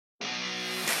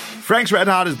Frank's Red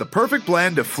Hot is the perfect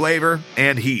blend of flavor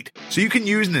and heat, so you can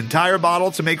use an entire bottle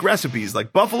to make recipes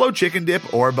like buffalo chicken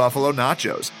dip or buffalo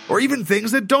nachos, or even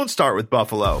things that don't start with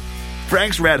buffalo.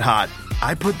 Frank's Red Hot,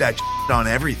 I put that on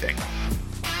everything.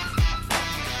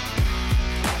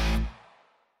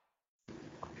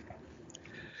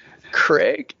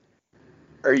 Craig,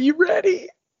 are you ready?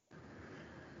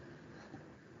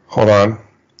 Hold on.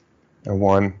 A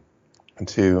 1, a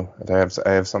 2.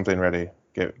 I have something ready.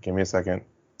 Give me a second.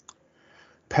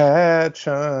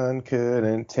 Patchen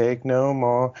couldn't take no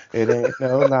more. It ain't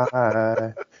no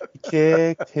lie. He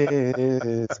kicked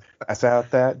his ass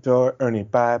out that door. Ernie,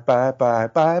 bye, bye, bye,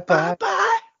 bye, bye.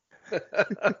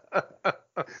 All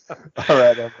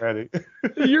right, I'm ready.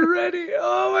 You're ready?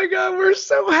 Oh my God, we're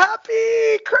so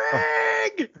happy,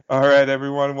 Craig! All right,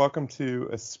 everyone, welcome to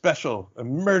a special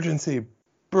emergency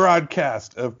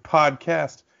broadcast of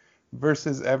Podcast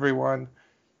versus Everyone.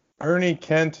 Ernie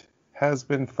Kent has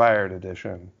been fired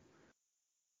edition.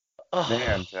 Oh,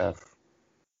 Man, Jeff.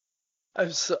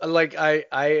 I'm so, I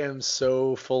am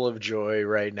so full of joy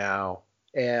right now.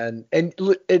 And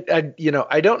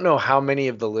I don't know how many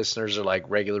of the listeners are like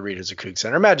regular readers of Kook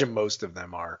Center. I imagine most of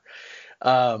them are.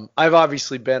 I've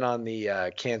obviously been on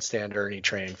the Can't Stand Ernie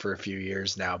train for a few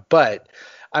years now, but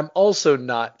I'm also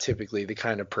not typically the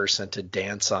kind of person to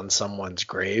dance on someone's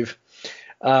grave.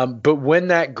 But when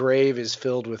that grave is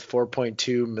filled with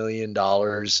 $4.2 million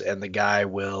and the guy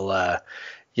will,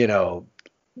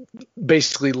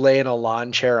 basically lay in a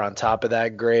lawn chair on top of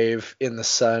that grave in the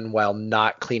sun while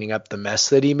not cleaning up the mess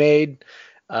that he made.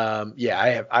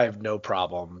 I have no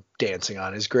problem dancing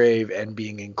on his grave and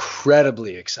being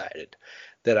incredibly excited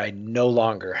that I no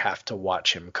longer have to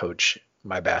watch him coach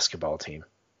my basketball team.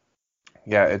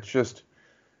 Yeah, it's just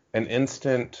an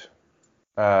instant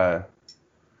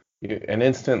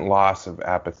loss of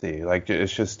apathy. Like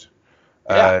it's just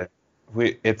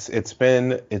it's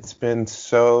been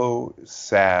so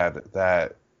sad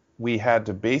that we had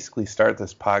to basically start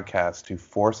this podcast to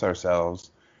force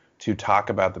ourselves to talk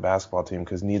about the basketball team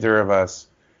because neither of us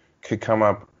could come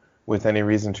up with any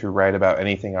reason to write about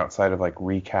anything outside of like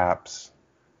recaps,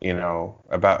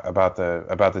 about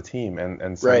the team.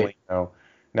 And suddenly, right.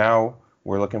 Now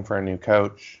we're looking for a new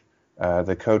coach.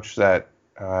 The coach that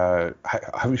I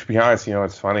to be honest,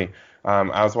 it's funny.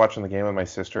 I was watching the game with my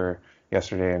sister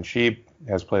yesterday, and she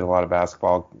has played a lot of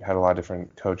basketball, had a lot of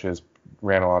different coaches,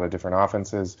 ran a lot of different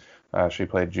offenses. She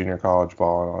played junior college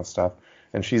ball and all that stuff.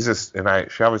 And she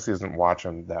obviously doesn't watch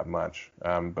them that much,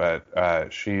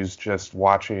 but she's just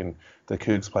watching the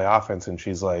Cougs play offense, and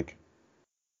she's like,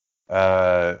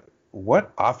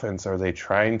 what offense are they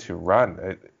trying to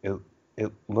run?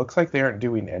 It looks like they aren't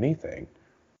doing anything.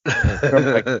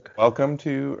 Like, welcome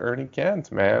to Ernie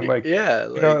Kent, man. Like,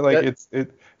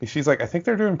 she's like, I think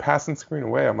they're doing pass and screen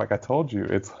away. I'm like, I told you,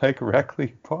 it's like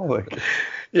Reckley Pollock.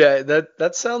 Yeah,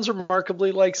 that sounds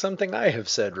remarkably like something I have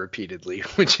said repeatedly,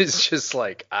 which is just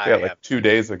like 2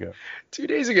 days ago. 2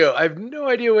 days ago, I have no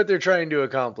idea what they're trying to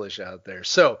accomplish out there.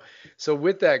 So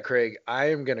with that, Craig,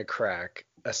 I am gonna crack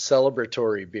a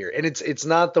celebratory beer, and it's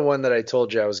not the one that I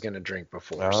told you I was gonna drink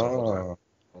before. Oh. So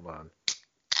hold on.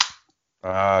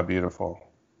 Ah, beautiful.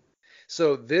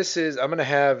 So I'm going to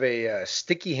have a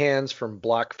Sticky Hands from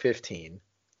Block 15.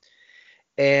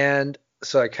 And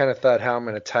so I kind of thought how I'm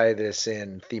going to tie this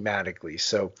in thematically.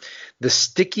 So the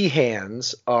Sticky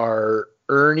Hands are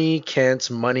Ernie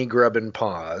Kent's money grubbing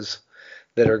paws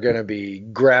that are going to be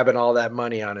grabbing all that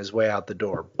money on his way out the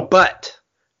door. But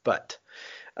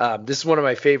this is one of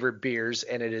my favorite beers,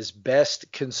 and it is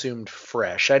best consumed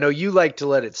fresh. I know you like to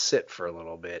let it sit for a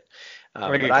little bit.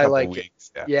 But I like it.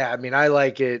 Yeah, I mean, I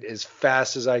like it as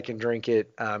fast as I can drink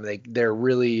it. They're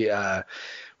really,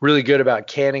 really good about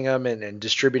canning them and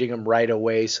distributing them right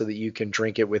away so that you can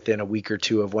drink it within a week or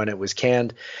two of when it was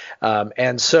canned.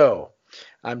 And so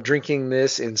I'm drinking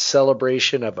this in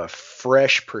celebration of a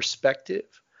fresh perspective,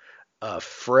 a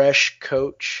fresh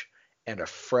coach, and a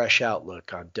fresh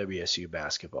outlook on WSU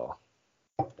basketball.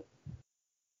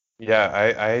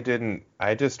 Yeah,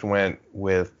 I just went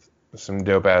with some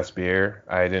dope ass beer.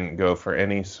 I didn't go for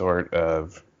any sort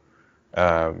of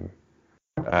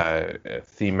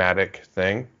thematic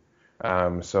thing.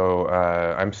 So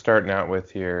I'm starting out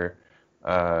with here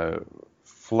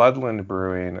Floodland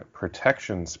Brewing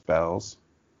Protection Spells.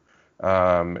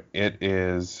 It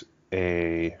is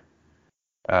it's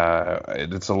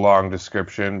a long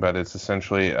description, but it's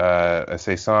essentially a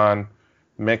saison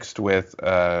mixed with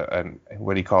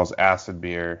what he calls acid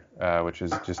beer, which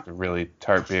is just a really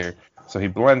tart beer. So he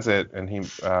blends it, and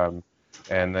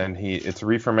then it's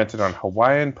re-fermented on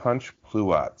Hawaiian Punch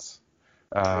Pluots.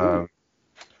 So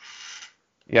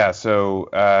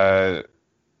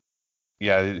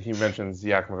Yeah, he mentions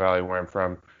Yakima Valley, where I'm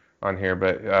from, on here.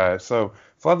 But so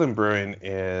Floodland Brewing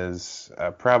is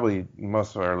probably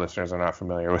most of our listeners are not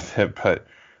familiar with it. But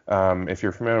if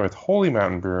you're familiar with Holy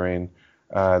Mountain Brewing,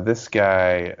 this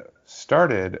guy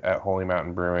started at Holy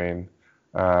Mountain Brewing,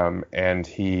 and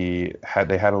they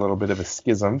had a little bit of a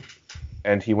schism,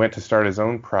 and he went to start his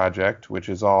own project, which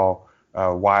is all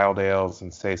wild ales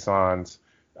and saisons.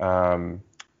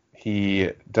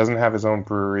 He doesn't have his own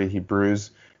brewery. He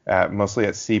brews mostly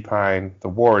at Sea Pine, the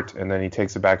wort, and then he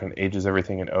takes it back and ages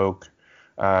everything in oak.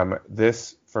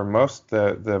 This, for most,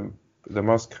 the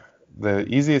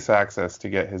easiest access to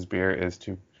get his beer is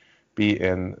to be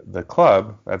in the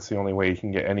club. That's the only way you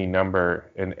can get any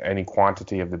number and any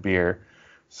quantity of the beer.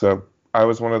 So I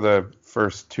was one of the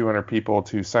first 200 people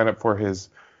to sign up for his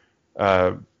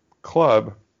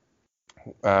club.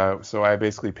 So I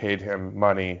basically paid him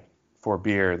money for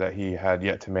beer that he had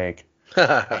yet to make.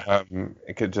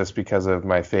 Just because of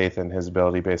my faith in his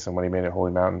ability based on what he made at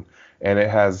Holy Mountain. And it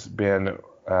has been,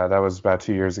 that was about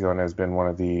 2 years ago, and has been one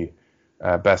of the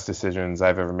best decisions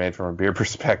I've ever made from a beer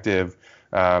perspective,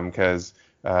 because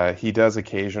he does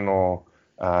occasional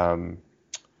online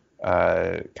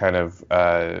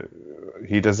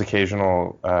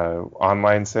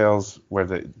sales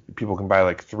where people can buy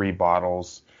like 3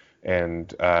 bottles,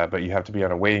 and but you have to be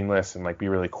on a waiting list and like be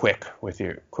really quick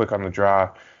on the draw.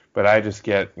 But I just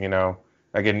get,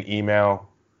 I get an email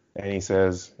and he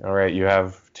says, all right, you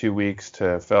have 2 weeks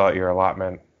to fill out your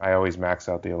allotment. I always max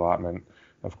out the allotment,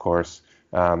 of course.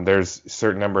 There's a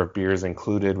certain number of beers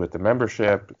included with the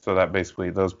membership, so that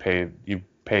basically you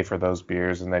pay for those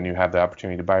beers, and then you have the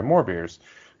opportunity to buy more beers.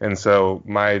 And so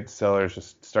my cellar is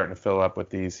just starting to fill up with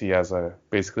these. He has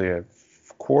basically a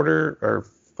quarter or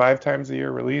 5 times a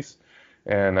year release,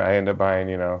 and I end up buying,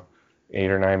 8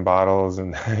 or 9 bottles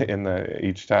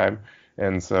each time.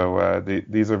 And so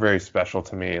these are very special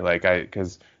to me,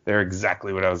 because they're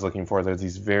exactly what I was looking for. They're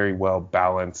these very well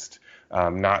balanced,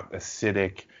 not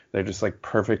acidic. They're just like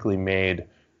perfectly made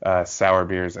sour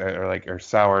beers, or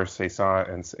sour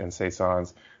saison and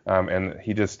saisons. And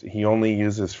he only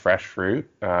uses fresh fruit.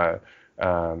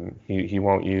 He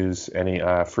won't use any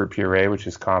fruit puree, which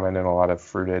is common in a lot of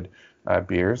fruited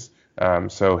beers.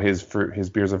 So his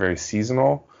beers are very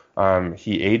seasonal.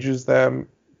 He ages them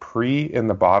in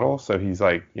the bottle, so he's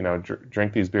like,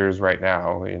 drink these beers right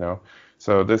now,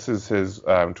 So this is his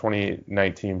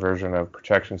 2019 version of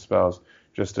Protection Spells.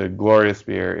 Just a glorious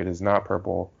beer. It is not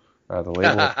purple. The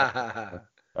label,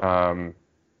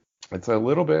 it's a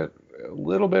little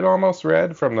bit almost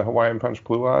red from the Hawaiian Punch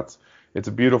Blue Lots. It's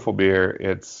a beautiful beer.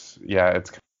 It's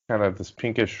kind of this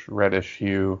pinkish reddish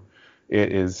hue.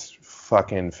 It is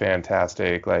fucking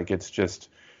fantastic. Like, it's just,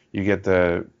 you get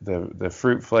the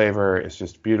fruit flavor. It's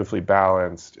just beautifully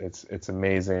balanced. It's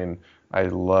amazing. I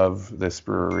love this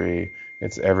brewery.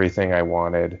 It's everything I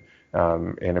wanted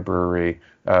in a brewery,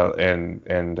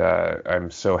 and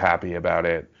I'm so happy about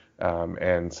it.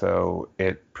 And so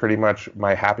it pretty much,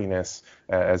 my happiness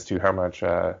as to how much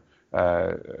I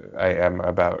am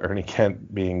about Ernie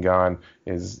Kent being gone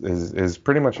is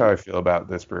pretty much how I feel about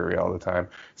this brewery all the time.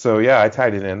 So yeah, I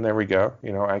tied it in. There we go.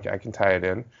 I can tie it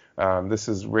in. This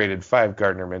is rated 5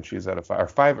 Gardner Minchews out of 5, or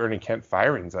 5 Ernie Kent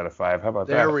firings out of 5. How about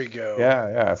that? There we go.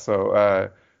 Yeah. So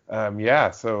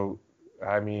So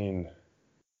I mean,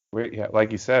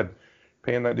 like you said,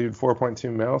 paying that dude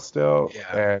 4.2 mil still,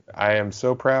 and I am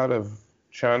so proud of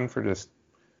Chun for just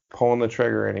pulling the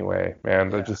trigger anyway, man.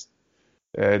 Yeah.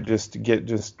 Just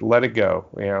let it go.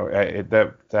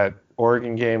 That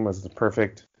Oregon game was the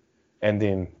perfect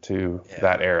ending to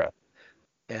that era.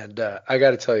 And I got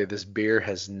to tell you, this beer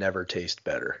has never tasted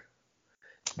better.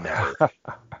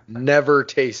 Never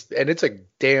taste, and it's a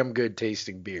damn good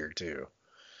tasting beer too.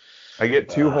 I get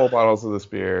 2 whole bottles of this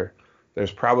beer.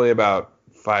 There's probably about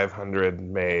 500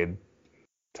 made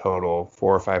total,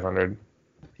 400 or 500.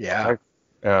 Yeah.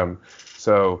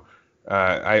 So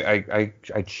I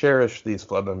cherish these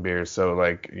Floodland beers. So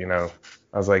I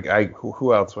was like,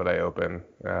 who else would I open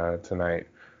tonight?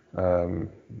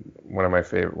 One of my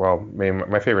favorite,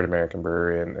 my favorite American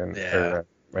brewery,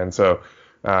 and so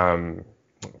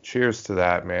cheers to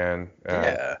that, man.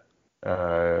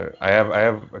 I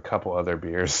have a couple other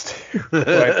beers too,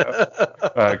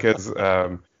 because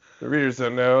the readers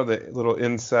don't know the little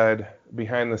inside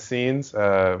behind the scenes.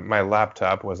 My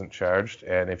laptop wasn't charged,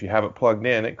 and if you have it plugged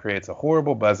in, it creates a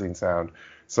horrible buzzing sound.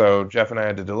 So Jeff and I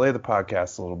had to delay the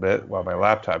podcast a little bit while my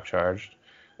laptop charged.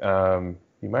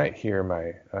 You might hear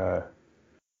my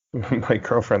my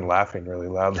girlfriend laughing really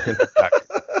loudly in the back.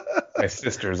 My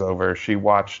sister's over. She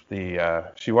watched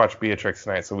Beatrix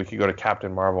tonight, so we could go to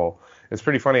Captain Marvel. It's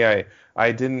pretty funny.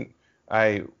 I didn't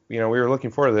we were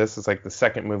looking forward to this. It's like the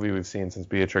second movie we've seen since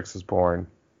Beatrix was born,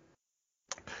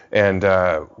 and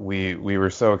we were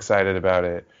so excited about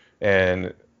it,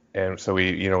 and so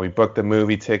we booked the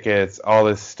movie tickets, all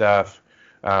this stuff.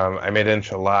 I made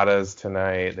enchiladas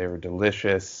tonight. They were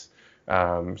delicious.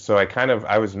 So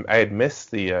I had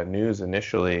missed the news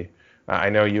initially. I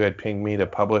know you had pinged me to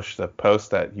publish the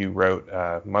post that you wrote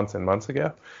months and months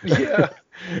ago. Yeah,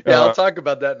 I'll talk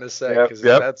about that in a sec, because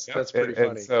that's pretty funny.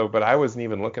 And so, but I wasn't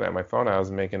even looking at my phone. I was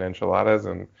making enchiladas,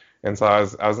 and so I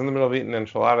was in the middle of eating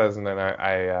enchiladas, and then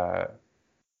I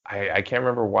can't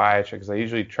remember why I checked, because I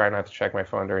usually try not to check my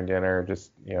phone during dinner.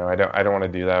 Just I don't want to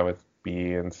do that with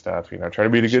B and stuff. Try to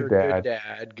be a good dad.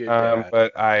 Good dad.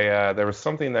 But there was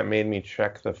something that made me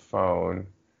check the phone.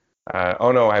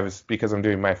 Because I'm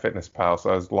doing MyFitnessPal, so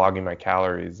I was logging my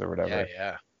calories or whatever.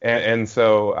 Yeah. And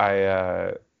so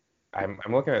I'm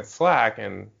looking at Slack,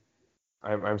 and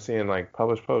I'm seeing like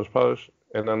publish,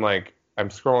 and then like I'm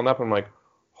scrolling up, and I'm like,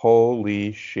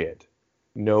 holy shit,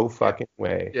 no fucking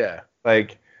way. Yeah.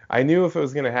 Like, I knew if it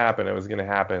was gonna happen, it was gonna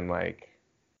happen like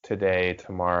today,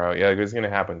 tomorrow. Yeah, it was gonna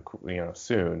happen,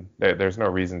 soon. There's no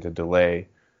reason to delay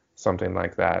something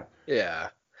like that. Yeah.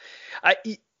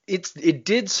 It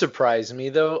did surprise me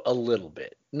though a little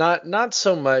bit. Not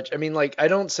so much. I mean, like, I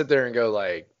don't sit there and go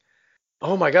like,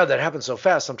 oh my God, that happened so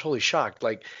fast, I'm totally shocked.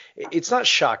 Like, it's not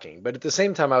shocking, but at the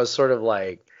same time I was sort of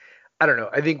like, I don't know.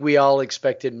 I think we all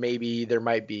expected maybe there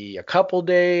might be a couple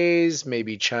days,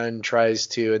 maybe Chun tries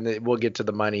to, and we'll get to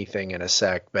the money thing in a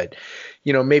sec, but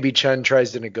maybe Chun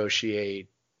tries to negotiate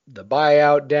the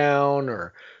buyout down,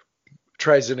 or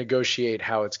tries to negotiate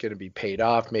how it's going to be paid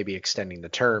off, maybe extending the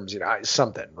terms,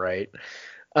 something, right?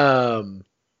 So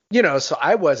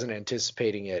I wasn't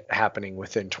anticipating it happening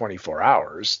within 24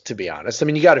 hours, to be honest. I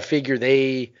mean, you got to figure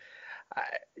they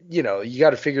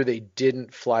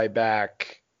didn't fly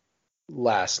back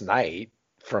last night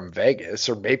from Vegas,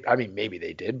 or maybe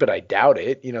they did, but I doubt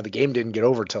it. The game didn't get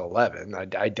over till 11.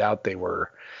 I doubt they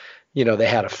were, they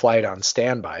had a flight on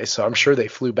standby, so I'm sure they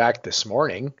flew back this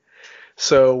morning.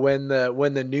 So when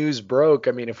the news broke,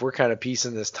 I mean, if we're kind of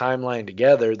piecing this timeline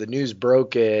together, the news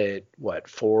broke at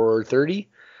 4:30,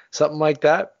 something like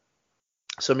that.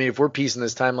 So I mean, if we're piecing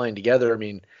this timeline together, I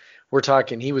mean, we're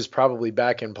talking he was probably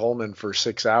back in Pullman for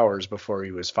 6 hours before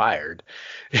he was fired,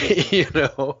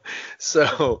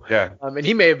 So yeah, and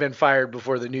he may have been fired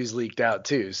before the news leaked out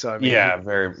too. So I mean,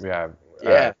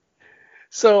 yeah.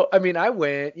 So I mean, I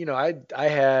went. I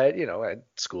had I had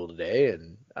school today,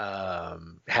 and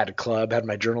had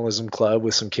my journalism club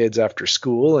with some kids after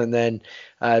school, and then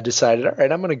decided, all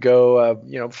right, I'm going to go.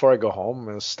 Before I go home, I'm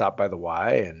going to stop by the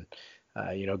Y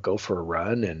and go for a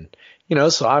run, and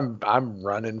so I'm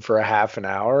running for a half an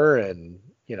hour, and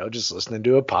just listening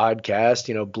to a podcast,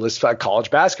 a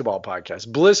college basketball podcast,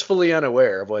 blissfully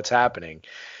unaware of what's happening.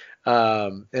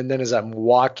 And then as I'm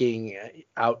walking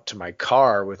out to my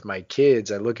car with my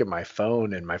kids, I look at my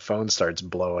phone, and my phone starts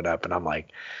blowing up, and I'm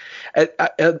like,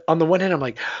 on the one hand, I'm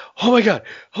like, oh my God,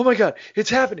 it's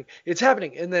happening.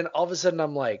 And then all of a sudden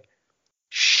I'm like,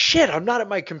 shit, I'm not at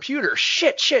my computer.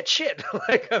 Shit.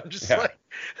 Like, I'm just like,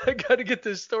 I got to get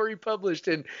this story published.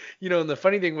 And, and the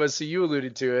funny thing was, so you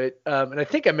alluded to it. And I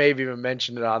think I may have even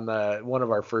mentioned it on one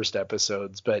of our first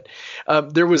episodes, but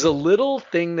there was a little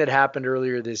thing that happened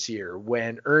earlier this year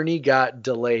when Ernie got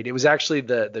delayed. It was actually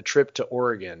the trip to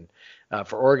Oregon.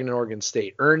 For Oregon and Oregon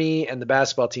State. Ernie and the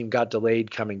basketball team got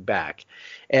delayed coming back.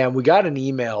 And we got an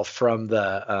email from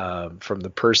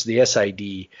the person, the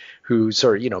SID, who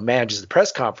sort of, manages the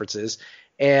press conferences.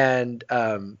 And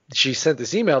she sent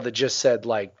this email that just said,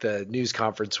 like, the news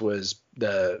conference was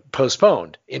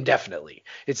postponed indefinitely.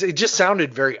 It just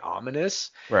sounded very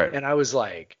ominous. Right. And I was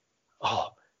like,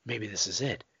 oh, maybe this is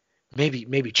it.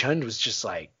 Maybe Chun was just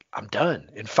like, I'm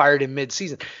done, and fired him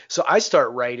mid-season. So I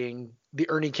start writing the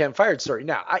Ernie Kent fired story.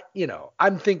 Now,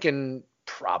 I'm thinking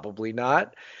probably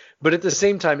not, but at the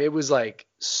same time, it was like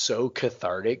so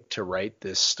cathartic to write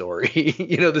this story,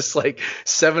 this like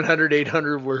 700,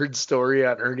 800 word story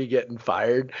on Ernie getting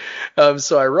fired.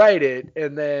 So I write it.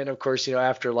 And then of course,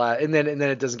 and then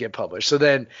it doesn't get published. So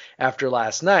then after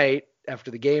last night,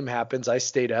 after the game happens, I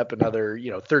stayed up another,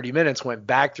 30 minutes, went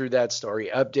back through that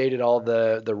story, updated all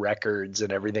the records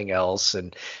and everything else,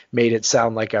 and made it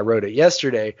sound like I wrote it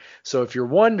yesterday. So if you're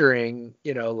wondering,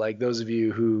 like those of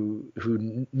you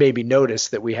who maybe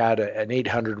noticed that we had an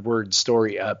 800 word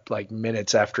story up like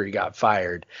minutes after he got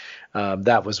fired,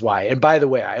 that was why. And by the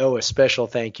way, I owe a special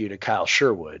thank you to Kyle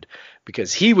Sherwood,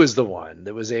 because he was the one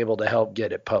that was able to help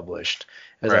get it published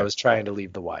as I was trying to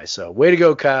leave the Y. So way to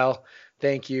go, Kyle.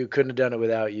 Thank you. Couldn't have done it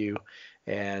without you.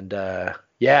 And,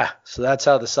 Yeah, so that's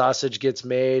how the sausage gets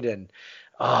made, and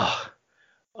oh,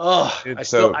 Dude,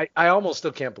 I almost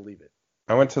still can't believe it.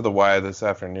 I went to the Y this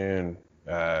afternoon.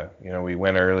 We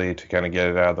went early to kind of get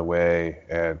it out of the way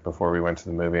and before we went to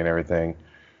the movie and everything.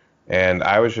 And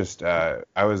I was just, I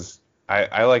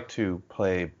like to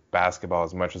play basketball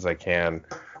as much as I can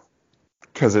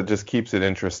because it just keeps it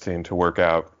interesting to work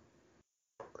out.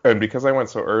 And because I went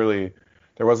so early,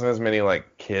 there wasn't as many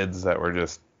like kids that were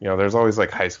just, there's always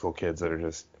like high school kids that are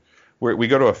just, we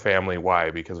go to a family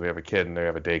Y because we have a kid and they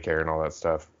have a daycare and all that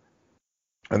stuff.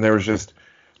 And there was just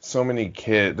so many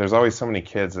kids. There's always so many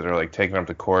kids that are like taking up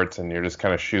the courts, and you're just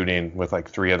kind of shooting with like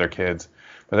 3 other kids.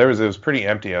 But it was pretty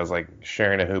empty. I was like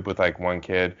sharing a hoop with like one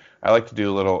kid. I like to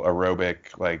do a little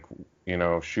aerobic, like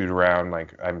shoot around.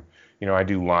 Like I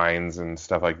do lines and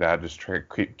stuff like that. Just try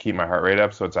to keep my heart rate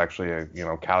up, so it's actually a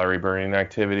calorie burning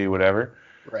activity, whatever.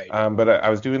 Right. But I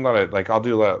was doing a lot of like I'll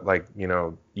do a lot like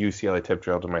UCLA tip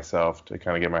drill to myself to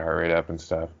kind of get my heart rate up and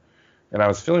stuff. And I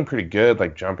was feeling pretty good,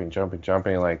 like jumping.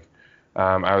 Like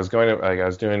I was driving,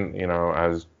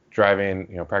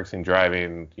 practicing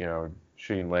driving,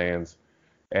 shooting lanes,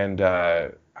 and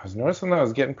I was noticing that I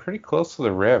was getting pretty close to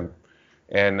the rim.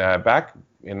 And back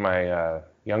in my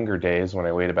younger days, when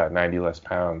I weighed about 90 less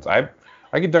pounds, I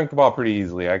could dunk the ball pretty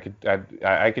easily. I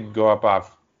could go up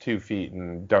off 2 feet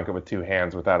and dunk it with 2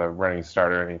 hands without a running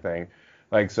start or anything.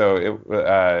 Like so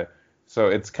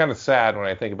it's kind of sad when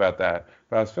I think about that.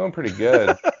 But I was feeling pretty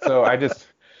good. So I just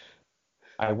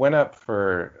went, I'm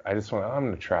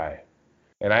going to try.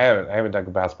 And I haven't done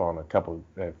basketball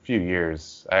in a few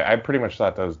years. I pretty much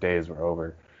thought those days were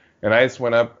over. And I just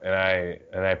went up and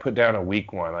I put down a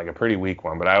weak one, like a pretty weak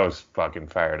one, but I was fucking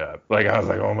fired up. Like I was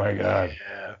like, oh my God.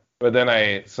 Yeah. But then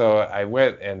I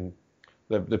went and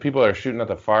the people that are shooting at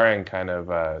the far end kind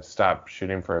of stopped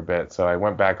shooting for a bit. So I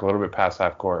went back a little bit past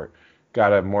half court,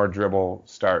 got a more dribble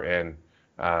start in.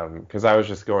 Because I was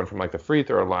just going from like the free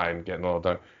throw line, getting a little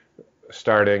dunk,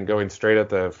 starting, going straight at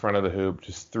the front of the hoop,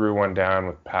 just threw one down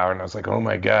with power, and I was like, oh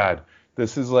my God,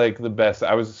 this is like the best.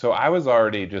 I was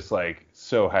already just like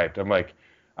so hyped. I'm like,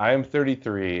 I am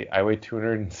 33, I weigh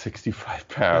 265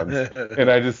 pounds, and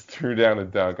I just threw down a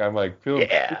dunk. I'm like feeling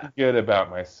pretty good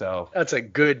about myself. That's a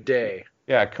good day.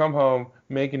 Yeah, come home,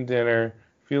 making dinner,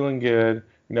 feeling good.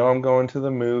 I'm going to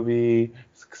the movie.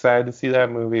 Excited to see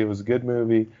that movie. It was a good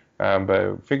movie.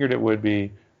 But figured it would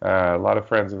be. A lot of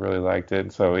friends have really liked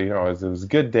it, so it was a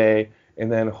good day. And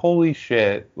then holy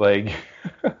shit, like,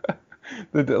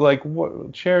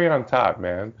 what, cherry on top,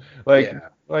 man.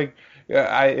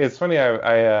 It's funny.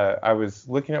 I was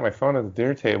looking at my phone at the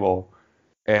dinner table,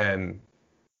 and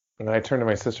I turned to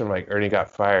my sister. I'm like, Ernie got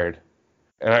fired,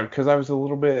 and because I was a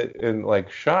little bit in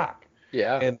like shock.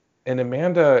 Yeah. And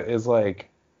Amanda is like,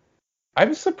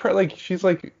 I'm surprised. Like, she's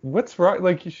like, what's wrong?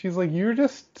 Like, she's like, you're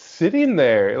just sitting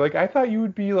there. Like, I thought you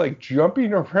would be like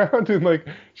jumping around, and like,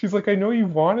 she's like, I know you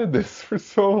wanted this for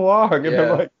so long.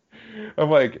 And I'm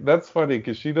like, that's funny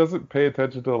because she doesn't pay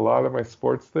attention to a lot of my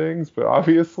sports things, but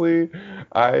obviously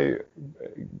I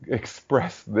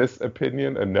expressed this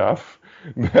opinion enough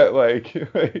that like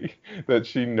that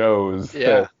she knows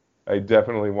that I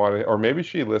definitely want it. Or maybe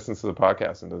she listens to the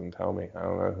podcast and doesn't tell me. I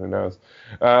don't know. Who knows?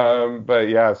 But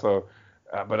yeah, so.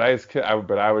 But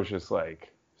I was just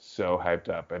like so hyped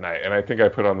up, and I think I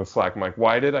put on the Slack. I'm like,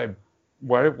 why did I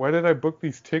book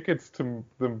these tickets to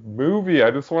the movie?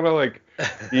 I just want to like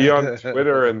be on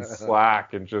Twitter and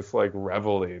Slack and just like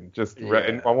reveling,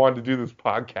 and I wanted to do this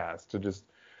podcast to just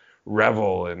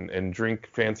revel and drink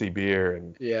fancy beer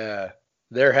and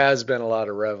there has been a lot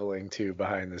of reveling too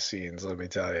behind the scenes. Let me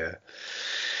tell you.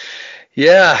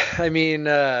 Yeah, I mean.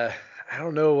 I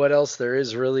don't know what else there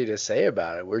is really to say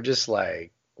about it. We're just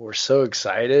like, we're so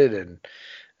excited. And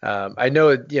I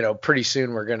know, pretty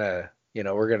soon we're going to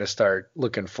start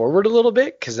looking forward a little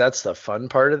bit because that's the fun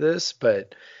part of this.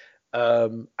 But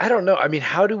I don't know. I mean,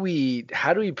 how do we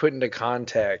put into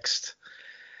context,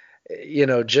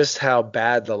 just how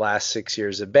bad the last 6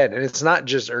 years have been? And it's not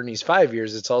just Ernie's 5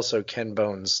 years. It's also Ken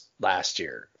Bone's last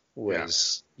year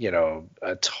was,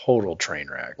 a total train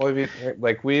wreck. Well,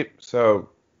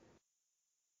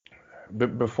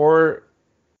 before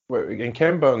in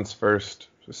Ken Bone's first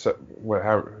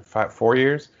 4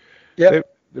 years,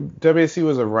 WSU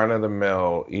was a run of the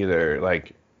mill, either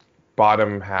like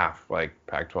bottom half like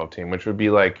Pac-12 team, which would be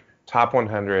like top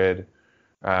 100,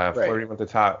 flirting with the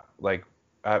top. Like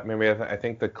maybe I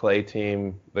think the Clay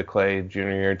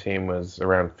junior year team was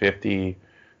around 50.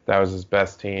 That was his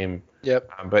best team. Yep.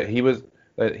 But he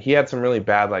had some really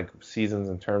bad like seasons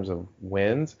in terms of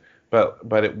wins,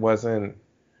 but it wasn't.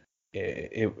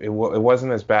 it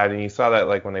wasn't as bad. And you saw that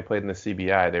like when they played in the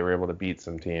CBI, they were able to beat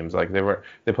some teams. Like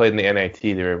they played in the NIT,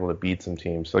 they were able to beat some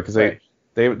teams. So because Right.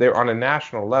 they were on a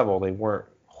national level, they weren't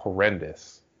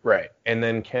horrendous. Right. And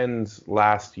then Ken's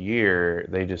last year,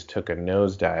 they just took a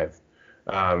nosedive,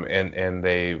 and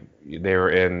they were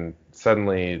in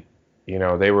suddenly,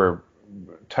 they were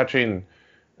touching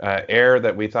air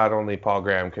that we thought only Paul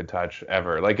Graham could touch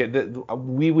ever. Like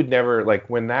we would never like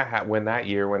when that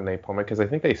year when they pulled it, because I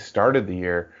think they started the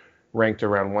year ranked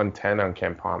around 110 on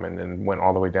KenPom and then went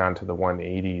all the way down to the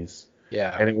 180s.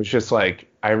 Yeah. And it was just like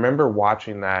I remember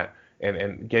watching that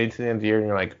and getting to the end of the year and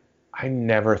you're like, I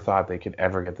never thought they could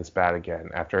ever get this bad again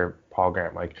after Paul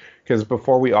Graham. Like, because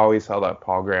before we always held up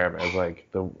Paul Graham as like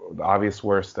the obvious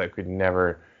worst that could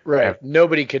never. Right.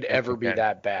 Nobody could ever be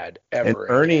that bad ever. And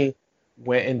Ernie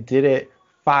went and did it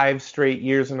 5 straight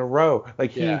years in a row.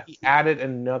 Like he added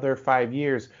another 5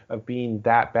 years of being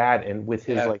that bad, and with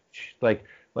his like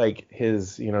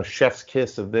his chef's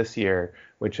kiss of this year,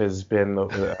 which has been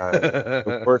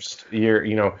the worst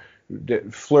year.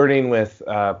 Flirting with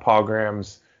Paul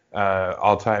Graham's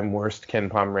all-time worst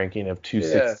KenPom ranking of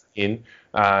 216,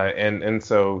 and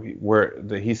so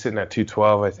he's sitting at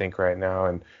 212, I think, right now,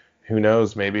 and who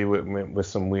knows, maybe with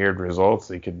some weird results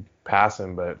he could pass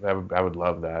him, but I would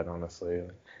love that, honestly.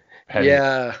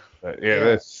 Yeah. But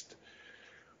it's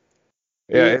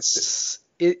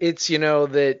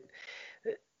that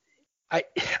I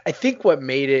think what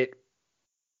made it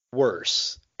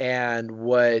worse and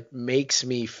what makes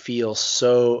me feel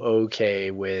so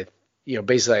okay with,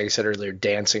 basically, like I said earlier,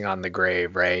 dancing on the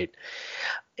grave, right?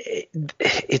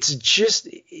 It's just,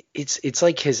 it's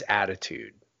like his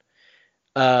attitude.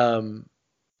 And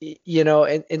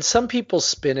some people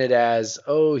spin it as,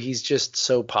 oh, he's just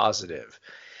so positive.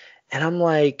 And I'm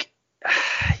like,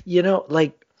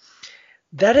 like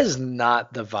that is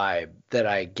not the vibe that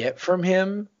I get from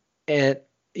him. And,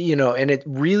 and it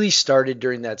really started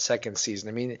during that second season.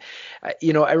 I mean,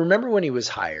 I remember when he was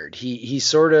hired, he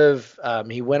sort of,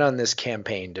 he went on this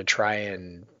campaign to try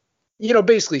and,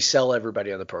 basically sell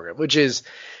everybody on the program, which is,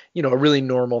 a really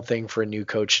normal thing for a new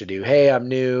coach to do. Hey, I'm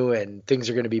new and things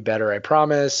are going to be better, I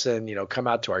promise. And, come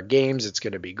out to our games. It's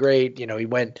going to be great. He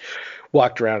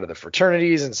walked around to the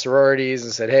fraternities and sororities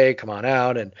and said, hey, come on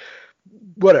out and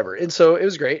whatever. And so it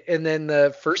was great. And then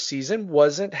the first season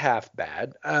wasn't half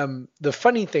bad. The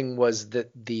funny thing was that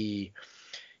the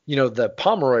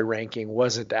Pomeroy ranking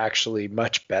wasn't actually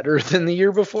much better than the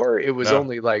year before. It was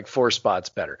only like 4 spots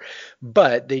better,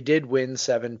 but they did win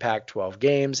 7 Pac-12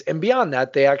 games. And beyond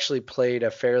that, they actually played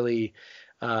a fairly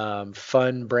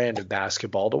fun brand of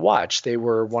basketball to watch. They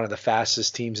were one of the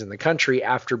fastest teams in the country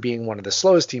after being one of the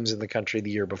slowest teams in the country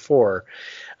the year before.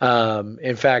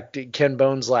 In fact, Ken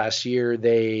Bones last year,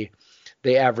 they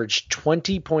averaged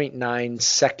 20.9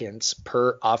 seconds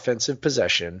per offensive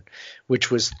possession, which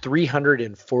was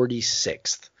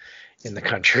 346th in the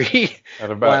country. At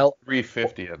about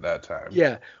 350 at that time.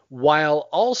 Yeah, while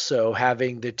also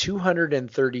having the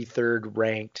 233rd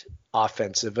ranked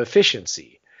offensive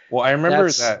efficiency. Well, I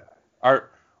remember that our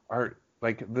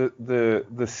like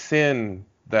the sin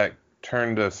that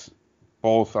turned us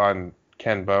both on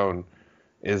Ken Bone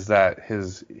is that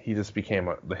his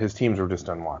teams were just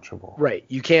unwatchable. Right.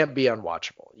 You can't be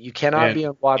unwatchable. You cannot be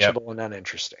unwatchable and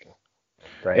uninteresting.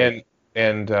 Right.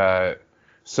 And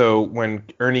so when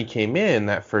Ernie came in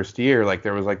that first year, like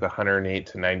there was like the 108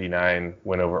 to 99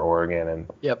 win over Oregon, and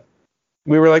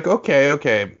we were like,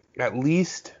 okay, at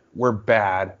least we're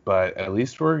bad, but at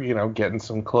least we're getting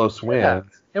some close wins,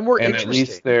 and we're at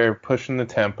least they're pushing the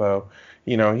tempo.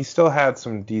 He still had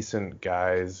some decent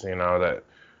guys. That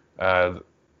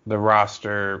the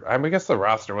roster. I guess the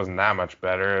roster wasn't that much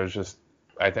better. It was just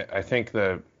I think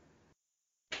the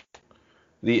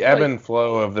ebb and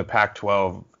flow of the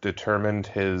Pac-12 determined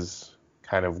his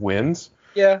kind of wins.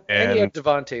 Yeah, and he had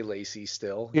Devontae Lacey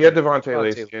still. He had Devontae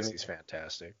Lacey. Lacey's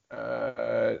fantastic.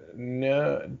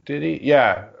 No, did he?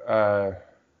 Yeah.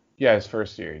 His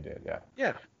first year he did. Yeah.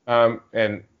 Yeah.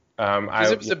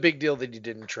 Because it was a big deal that he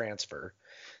didn't transfer.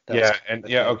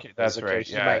 Okay, that's right.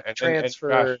 Yeah,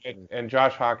 transfer. And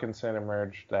Josh Hawkinson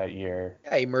emerged that year.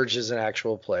 Yeah, he emerged as an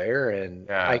actual player,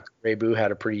 and Ike Rebu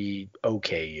had a pretty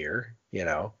okay year.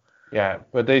 Yeah,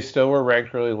 but they still were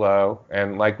ranked really low,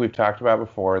 and like we've talked about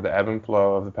before, the ebb and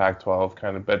flow of the Pac-12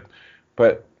 kind of.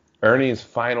 But Ernie's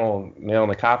final nail in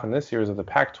the coffin this year is that the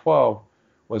Pac-12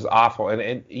 was awful,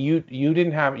 and you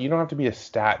don't have to be a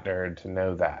stat nerd to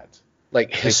know that.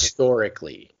 Like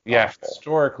historically.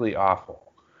 Historically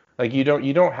awful. Like you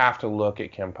don't have to look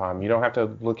at KenPom, you don't have to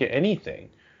look at anything,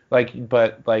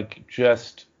 but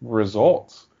just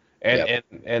results. And Yep.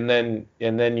 and then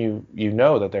you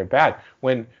know that they're bad.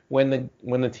 When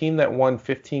the team that won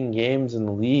 15 games in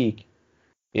the league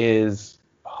is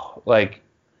like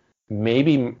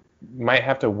maybe might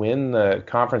have to win the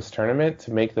conference tournament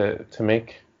to make the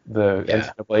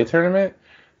Yeah. NCAA tournament,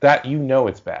 that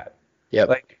it's bad. Yep.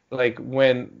 Like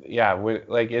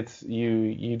it's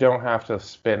you don't have to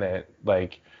spin it,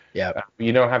 like Yep.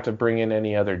 you don't have to bring in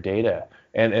any other data.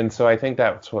 And so I think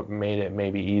that's what made it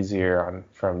maybe easier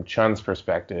from Chun's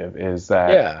perspective, is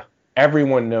that Yeah.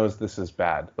 everyone knows this is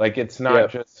bad. Like it's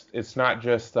not Yep.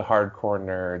 just the hardcore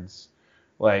nerds.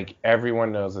 Like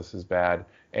everyone knows this is bad.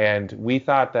 And we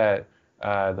thought that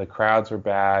the crowds were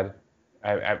bad.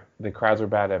 The crowds were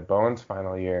bad at Bowen's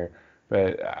final year,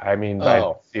 but I mean by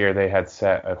Oh, this year they had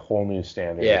set a whole new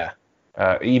standard. yeah.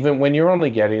 Even when you're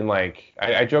only getting like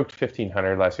I joked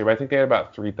 1,500 last year, but I think they had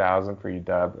about 3,000 for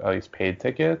UW, at least paid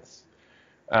tickets.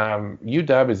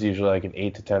 UW is usually like an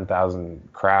 8 to 10,000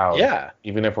 crowd, Yeah.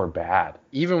 even if we're bad.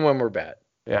 Even when we're bad.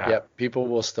 Yeah. Yep. People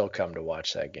will still come to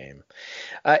watch that game.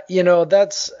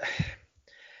 That's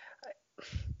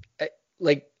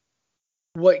like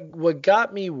what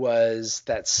got me was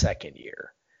that second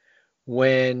year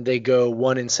when they go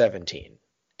 1-17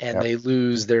 and Yep. they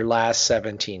lose their last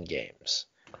 17 games.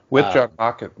 With Um,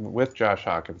 with Josh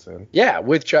Hawkinson. Yeah,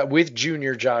 with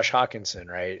junior Josh Hawkinson,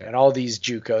 right? And all these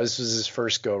JUCO. This was his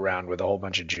first go round with a whole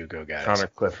bunch of JUCO guys. Connor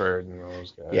Clifford and all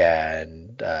those guys. Yeah,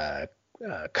 and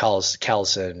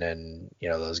Carlson and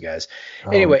those guys.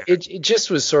 Oh, Anyway, man. it just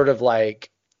was sort of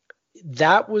like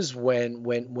that was when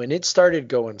it started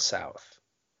going south.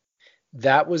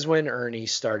 That was when Ernie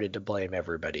started to blame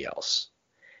everybody else.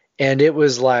 And it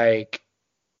was like,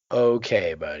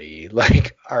 okay, buddy,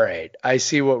 like, all right, I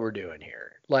see what we're doing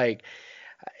here. Like,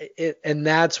 and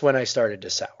that's when I started to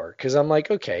sour, because I'm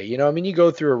like, okay, you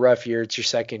go through a rough year. It's your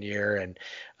second year. And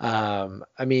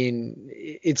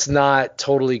it's not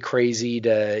totally crazy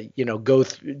to, go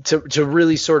to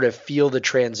really sort of feel the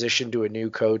transition to a new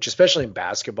coach, especially in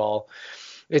basketball.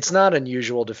 It's not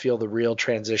unusual to feel the real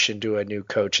transition to a new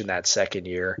coach in that second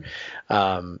year,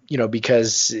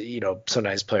 because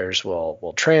sometimes players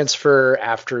will transfer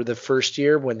after the first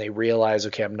year when they realize,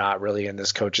 okay, I'm not really in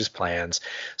this coach's plans.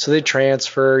 So they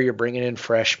transfer. You're bringing in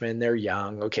freshmen. They're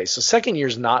young. Okay, so second year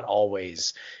is not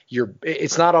always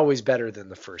it's not always better than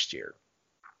the first year,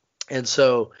 and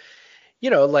so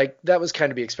like that was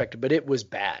kind of be expected, but it was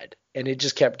bad. And it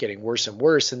just kept getting worse and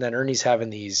worse. And then Ernie's having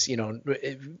these,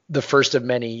 the first of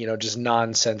many, just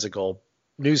nonsensical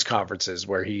news conferences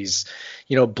where he's,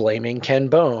 blaming Ken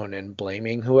Bone and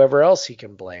blaming whoever else he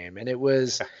can blame. And it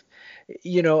was,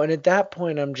 and at that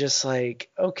point, I'm just like,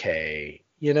 okay,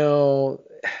 we're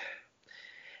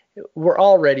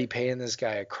already paying this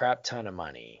guy a crap ton of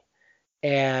money.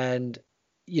 And,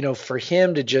 for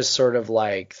him to just sort of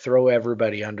like throw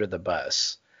everybody under the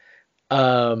bus,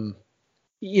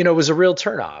 was a real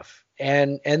turnoff.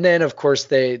 And then of course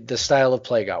the style of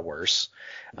play got worse.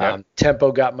 Yep.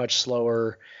 Tempo got much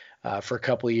slower for a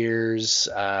couple of years.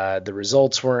 The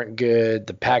results weren't good.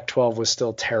 The Pac-12 was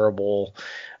still terrible.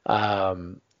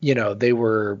 They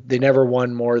never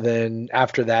won more than,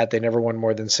 after that, they never won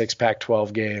more than 6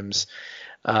 Pac-12 games.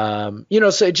 So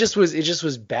it just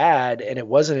was bad, and it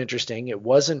wasn't interesting. It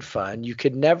wasn't fun. You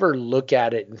could never look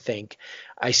at it and think,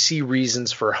 I see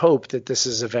reasons for hope that this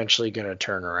is eventually going to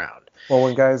turn around. Well,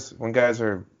 when guys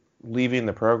are leaving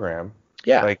the program,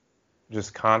 Yeah. like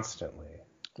just constantly.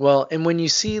 Well, and when you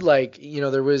see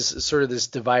there was sort of this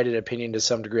divided opinion to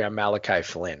some degree on Malachi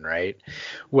Flynn, right?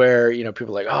 Where,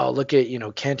 people are like, oh, look at,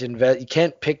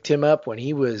 Kent picked him up when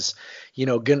he was,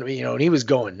 and he was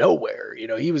going nowhere.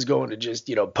 He was going to just,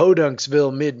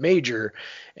 Podunksville mid-major,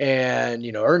 and,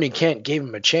 Ernie Kent gave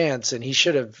him a chance and he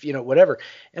should have, whatever.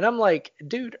 And I'm like,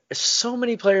 dude, so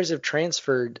many players have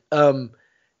transferred.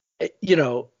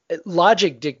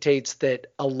 Logic dictates that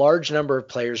a large number of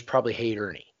players probably hate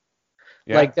Ernie.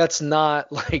 Yeah. Like that's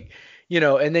not like,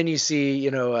 and then you see,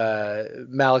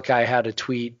 Malachi had a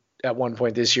tweet at one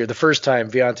point this year, the first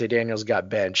time Viontae Daniels got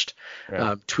benched,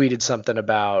 Yeah. tweeted something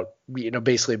about,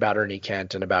 basically about Ernie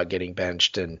Kent and about getting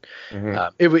benched. And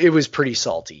Mhm. it was pretty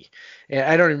salty. And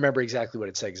I don't remember exactly what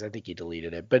it said, because I think he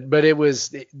deleted it, but it was,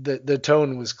 the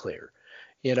tone was clear,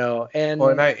 and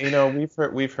Well,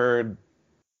 and we've heard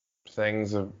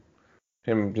things of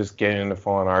him just getting into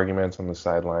full-on arguments on the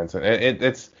sidelines, and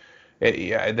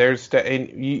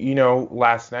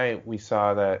last night we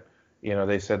saw that,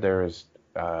 they said there was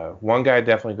one guy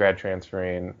definitely grad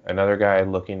transferring, another guy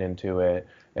looking into it,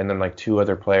 and then like 2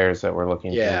 other players that were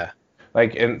looking yeah,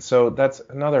 and so that's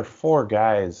another 4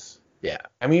 guys. yeah,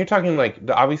 I mean, you're talking like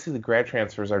obviously the grad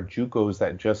transfers are JUCOs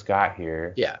that just got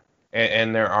here. yeah,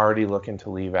 and they're already looking to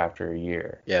leave after a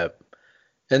year. Yep.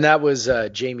 And that was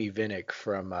Jamie Vinnick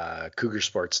from Cougar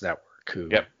Sports Network who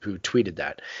tweeted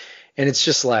that. And it's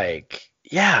just like,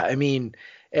 yeah, I mean,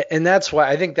 and that's why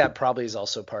I think that probably is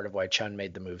also part of why Chun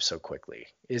made the move so quickly.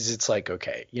 Is it's like,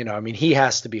 okay, I mean, he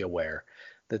has to be aware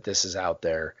that this is out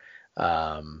there.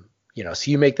 So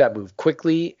you make that move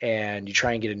quickly, and you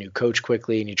try and get a new coach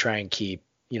quickly, and you try and keep,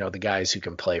 the guys who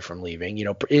can play from leaving.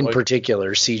 In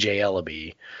particular, CJ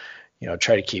Ellaby.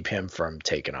 Try to keep him from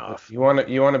taking off. You want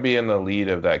to be in the lead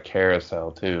of that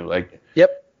carousel too, like.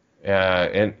 Yep.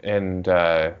 Man,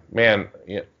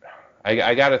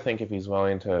 I got to think if he's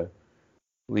willing to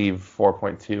leave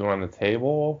 4.2 on the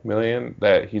table million,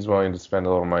 that he's willing to spend a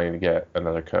little money to get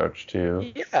another coach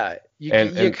too. Yeah,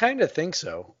 you kind of think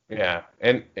so. Yeah,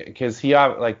 and because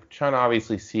Chun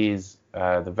obviously sees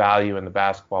the value in the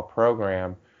basketball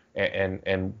program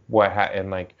and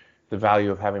the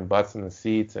value of having butts in the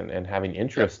seats and having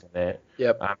interest in it.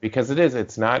 Yep. Because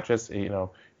it's not just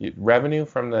revenue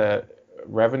from the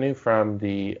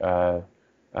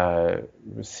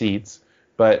seats,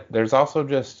 but there's also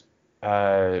just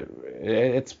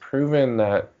it's proven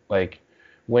that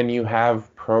when you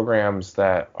have programs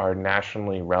that are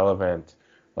nationally relevant,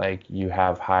 you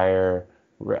have higher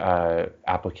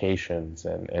applications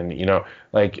and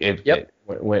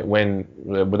when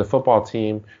with a football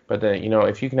team, but then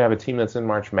if you can have a team that's in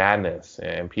March Madness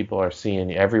and people are seeing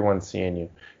you, everyone's seeing you,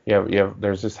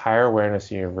 there's this higher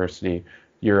awareness in university.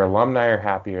 Your alumni are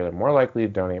happier. They're more likely to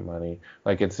donate money.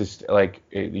 It's just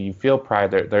you feel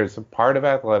pride. There's a part of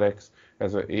athletics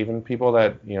even people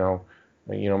that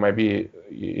might be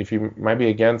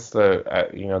against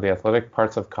the the athletic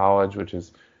parts of college, which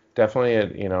is definitely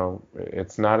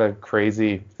it's not a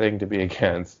crazy thing to be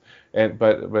against.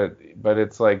 But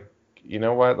it's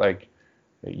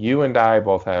you and I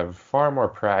both have far more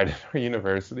pride in our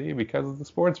university because of the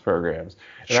sports programs.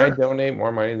 And sure. I donate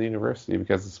more money to the university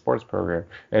because of the sports program.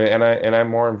 And I'm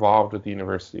more involved with the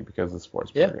university because of the sports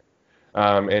program.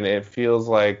 And it feels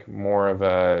like more of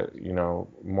a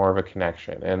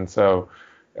connection. And so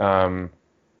Chun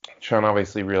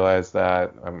obviously realized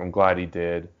that. I'm glad he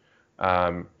did.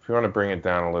 If you want to bring it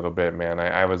down a little bit, man,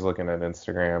 I was looking at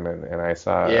Instagram and I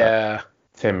saw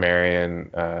Tim Marion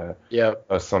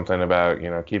post something about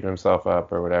keeping himself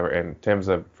up or whatever. And Tim's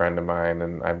a friend of mine,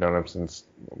 and I've known him since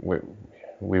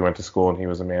we went to school, and he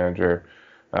was a manager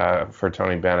for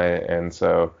Tony Bennett. And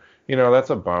so that's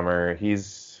a bummer.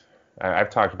 I've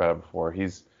talked about it before.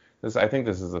 I think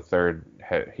this is the third.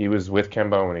 He was with Ken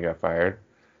Bowen when he got fired.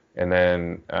 And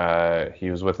then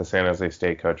he was with the San Jose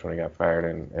State coach when he got fired,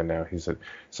 and now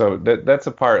so that's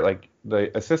a part,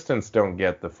 the assistants don't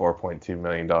get the $4.2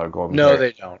 million golden. No,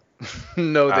 they don't.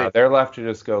 They're left to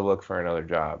just go look for another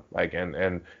job,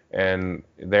 and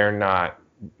they're not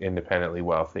independently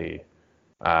wealthy.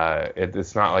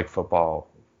 It's not like football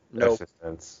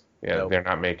assistants. They're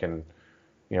not making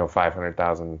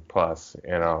 $500,000 plus.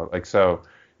 So.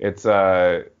 It's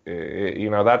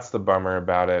that's the bummer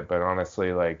about it, but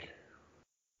honestly,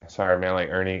 sorry man,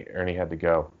 Ernie had to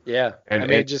go. Yeah, and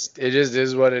it just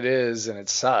is what it is, and it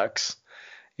sucks,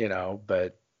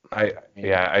 but I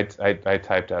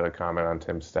typed out a comment on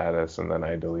Tim's status and then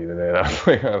I deleted it. I was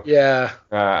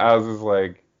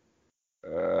just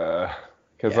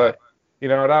because I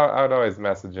would always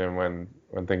message him when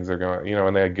things are going,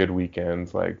 when they had good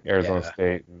weekends like Arizona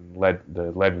State and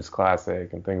the Legends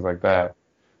Classic and things like that.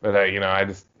 But I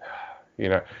just,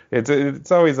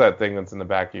 it's always that thing that's in the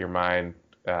back of your mind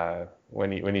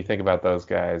when you think about those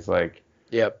guys. They're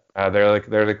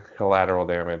the collateral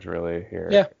damage really here.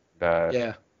 Yeah.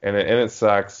 And it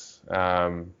sucks.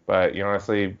 But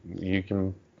honestly, you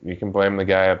can blame the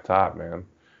guy up top, man,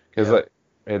 because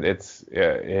it's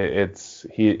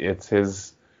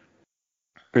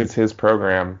his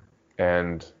program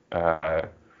and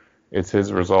it's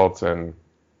his results and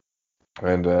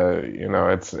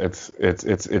it's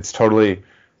totally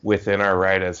within our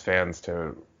right as fans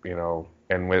to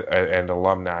and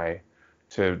alumni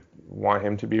to want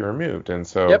him to be removed. And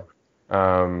so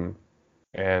and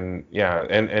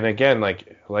again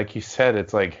like you said,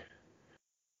 it's I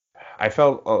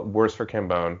felt worse for Ken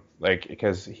Bone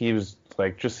because he was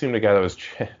just seemed a guy that was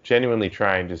genuinely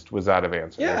trying, just was out of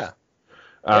answers.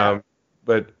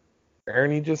 But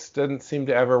Ernie just didn't seem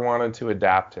to ever wanted to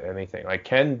adapt to anything.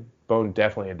 Ken Bone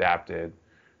definitely adapted.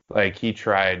 He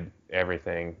tried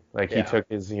everything. He took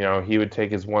his, he would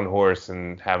take his one horse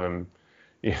and have him,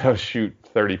 shoot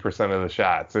 30% of the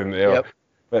shots. And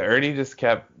but Ernie just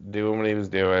kept doing what he was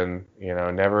doing.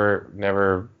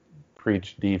 Never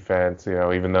preached defense.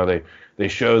 Even though they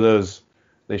show those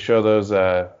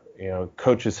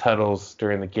coaches huddles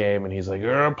during the game, and he's like,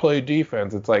 "You're gonna play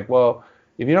defense." It's like, well,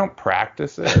 if you don't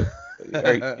practice it,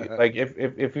 like if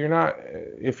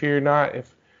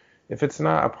it's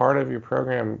not a part of your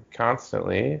program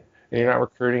constantly, and you're not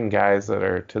recruiting guys that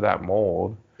are to that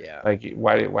mold, like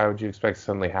why would you expect to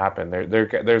suddenly happen?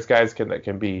 There's guys that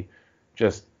can be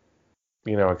just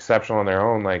exceptional on their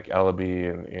own, like Ellaby,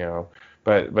 and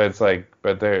but it's like,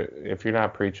 if you're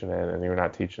not preaching it and you're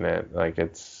not teaching it, like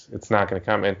it's not going to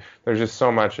come. And there's just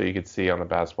so much that you could see on the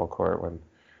basketball court when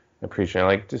they're preaching it.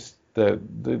 Like just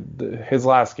his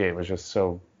last game was just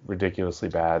so ridiculously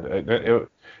bad.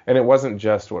 And it wasn't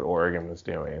just what Oregon was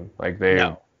doing. Like they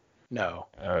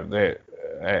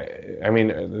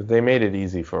made it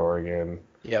easy for Oregon.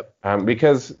 Yep.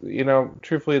 Because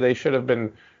truthfully, they should have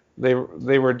been. They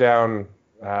were down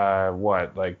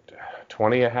like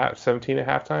 20 at half, 17 at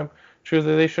halftime.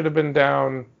 Truthfully, they should have been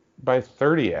down by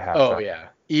 30 at halftime. Oh yeah,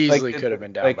 easily could have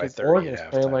been down by 30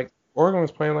 at halftime. Oregon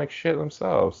was playing like shit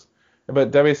themselves.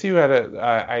 But WSU had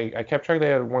I kept track. They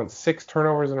had 6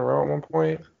 turnovers in a row at one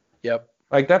point. Yep.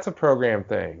 Like that's a program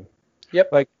thing. Yep.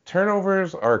 Like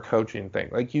turnovers are a coaching thing.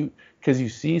 Like because you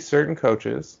see certain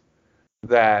coaches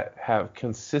that have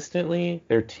consistently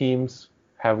their teams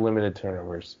have limited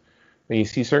turnovers. And you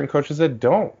see certain coaches that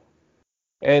don't.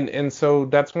 And so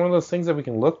that's one of those things that we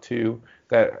can look to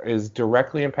that is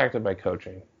directly impacted by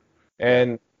coaching.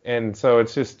 And so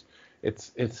it's just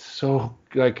it's so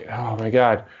like, oh my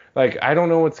God. Like I don't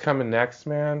know what's coming next,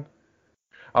 man.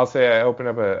 I'll say I open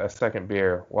up a second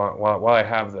beer while I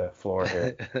have the floor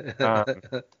here.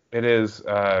 It is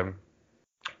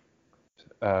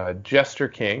Jester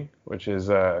King, which is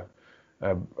a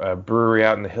brewery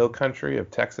out in the hill country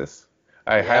of Texas.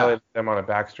 I highlighted them on a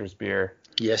Baxter's beer.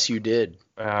 Yes, you did.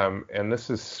 And this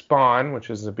is Spawn,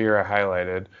 which is the beer I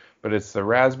highlighted, but it's the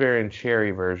raspberry and cherry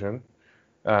version.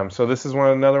 So this is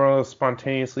another one of those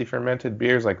spontaneously fermented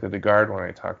beers like the DeGard one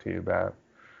I talked to you about.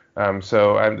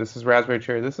 This is raspberry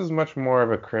cherry. This is much more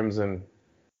of a crimson,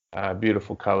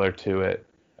 beautiful color to it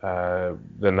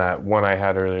than that one I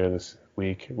had earlier this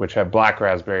week, which had black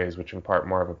raspberries, which impart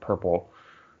more of a purple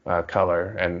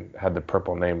color and had the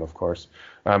purple name, of course.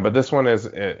 But this one is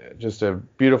just a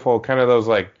beautiful, kind of those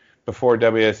like before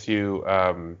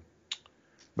WSU,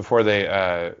 before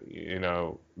they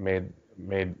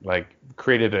made like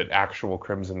created an actual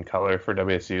crimson color for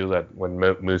WSU that when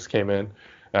Moose came in,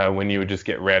 when you would just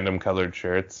get random colored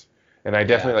shirts. And I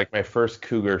definitely like my first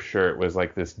Cougar shirt was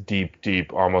like this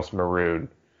deep, almost maroon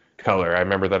color. I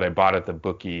remember that I bought at the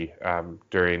bookie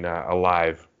during a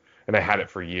live. And I had it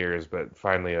for years, but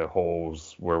finally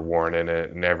holes were worn in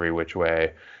it in every which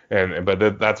way.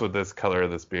 But that's what this color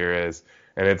of this beer is,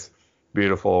 and it's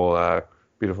beautiful,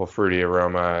 beautiful fruity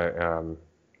aroma,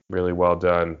 really well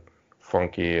done,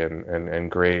 funky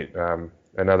and great.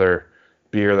 Another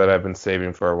beer that I've been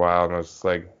saving for a while, and I was just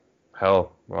like,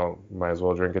 hell, well, might as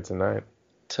well drink it tonight.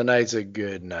 Tonight's a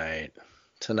good night.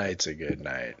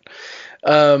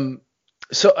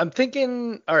 So I'm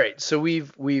thinking, all right, so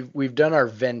we've done our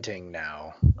venting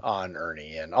now on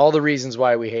Ernie and all the reasons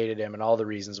why we hated him and all the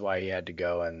reasons why he had to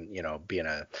go and, being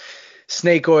a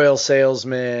snake oil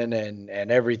salesman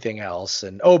and everything else.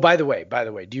 And oh, by the way,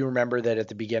 do you remember that at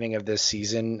the beginning of this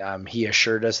season, he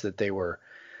assured us that they were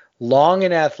long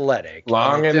and athletic,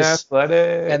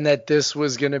 and that this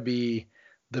was going to be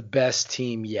the best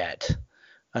team yet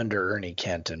under Ernie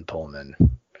Kent and Pullman.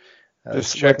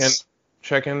 Just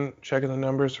checking the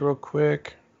numbers real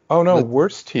quick. Oh no,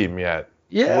 worst team yet.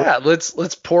 Yeah,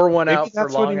 let's pour one Maybe out for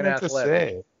long and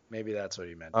athletic. Maybe that's what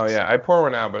he meant. Oh yeah, I pour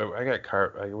one out, but I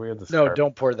got we had this. No,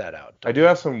 don't pour that out. I do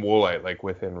have some Woolite like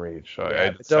within reach,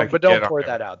 so don't pour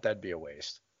that out. That'd be a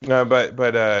waste. No, but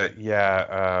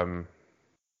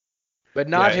But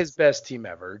not his best team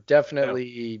ever.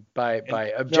 Definitely by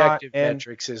objective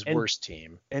metrics, his worst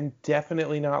team. And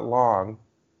definitely not long.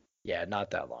 Yeah, not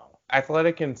that long.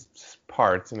 Athletic in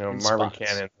parts, Marvin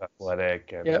Cannon's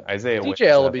athletic, and Isaiah Wade's CJ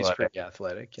Ellaby's pretty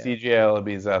athletic. Yeah. CJ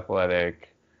Ellaby's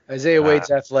athletic. Isaiah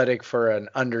Wade's athletic for an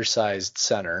undersized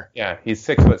center. Yeah, he's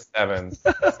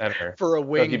 6'7" center. For a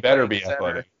wing, so he better be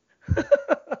athletic.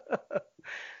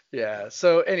 Yeah.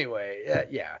 So anyway,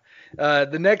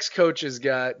 the next coach has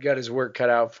got his work cut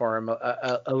out for him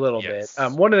a little bit.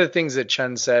 One of the things that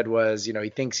Chen said was, he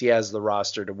thinks he has the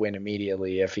roster to win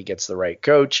immediately if he gets the right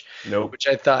coach. Nope.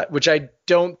 Which I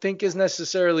don't think is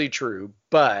necessarily true,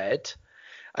 but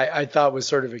I thought was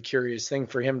sort of a curious thing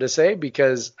for him to say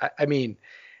because I mean,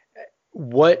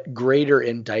 what greater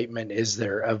indictment is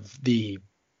there of the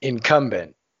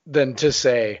incumbent than to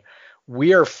say,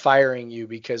 we are firing you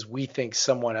because we think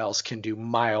someone else can do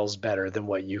miles better than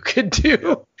what you could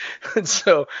do. And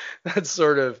so that's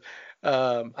sort of,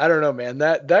 I don't know, man.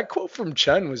 That quote from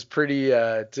Chun was pretty,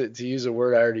 to use a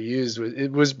word I already used,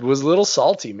 was a little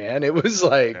salty, man. It was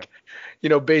like,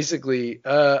 basically,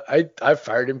 I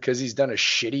fired him because he's done a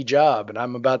shitty job, and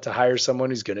I'm about to hire someone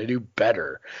who's going to do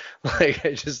better. Like,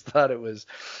 I thought it was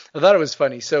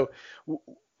funny. So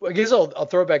I guess I'll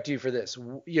throw it back to you for this.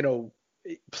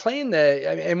 Playing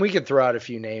and we can throw out a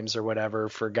few names or whatever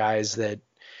for guys that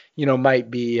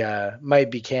might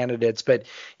be candidates, but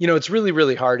it's really,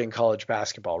 really hard in college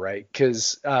basketball, right?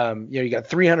 Because you got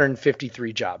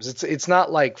 353 jobs. It's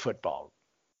not like football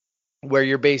where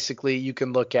you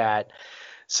can look at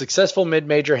successful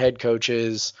mid-major head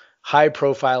coaches,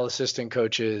 high-profile assistant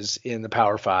coaches in the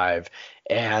Power Five,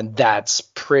 and that's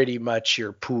pretty much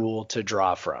your pool to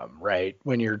draw from, right?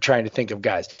 When you're trying to think of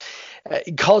guys.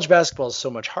 College basketball is so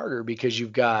much harder because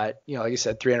you've got, like I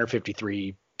said,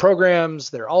 353 programs.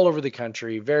 They're all over the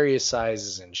country, various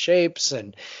sizes and shapes,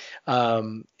 and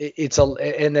and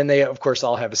then they of course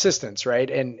all have assistants, right?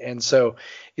 And so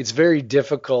it's very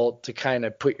difficult to kind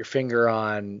of put your finger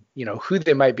on, who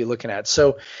they might be looking at.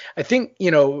 So I think,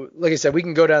 like I said, we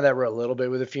can go down that road a little bit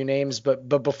with a few names, but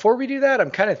before we do that, I'm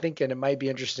kind of thinking it might be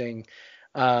interesting,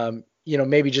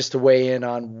 maybe just to weigh in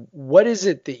on what is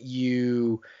it that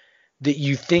you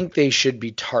think they should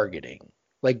be targeting?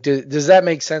 Like, does that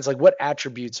make sense? Like, what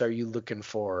attributes are you looking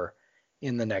for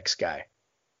in the next guy?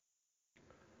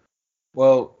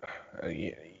 Well,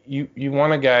 you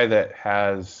want a guy that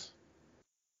has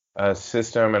a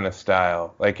system and a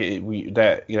style, like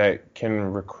that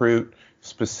can recruit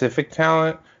specific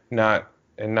talent, not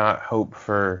hope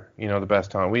for the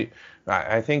best talent.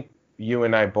 I think you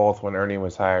and I both, when Ernie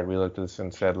was hired, we looked at this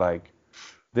and said, like,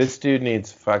 this dude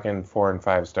needs fucking 4 and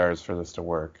 5 stars for this to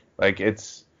work. Like,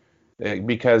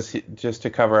 because just to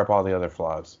cover up all the other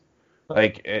flaws.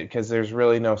 Like, because there's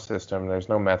really no system, there's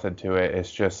no method to it.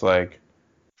 It's just like,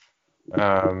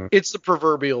 it's the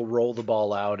proverbial roll the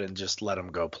ball out and just let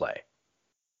them go play.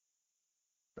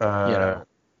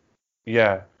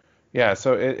 Yeah.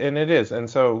 So it is, and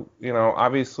so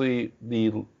obviously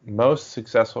the most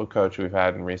successful coach we've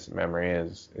had in recent memory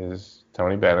is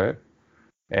Tony Bennett.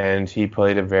 And he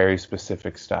played a very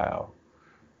specific style.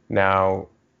 Now,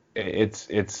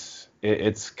 it's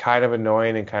kind of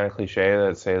annoying and kind of cliche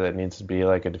that say that it needs to be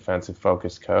like a defensive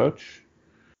focused coach,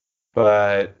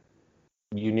 but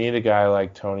you need a guy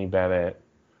like Tony Bennett,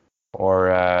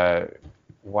 or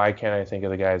why can't I think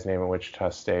of the guy's name at Wichita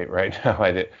State right now?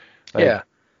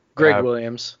 Greg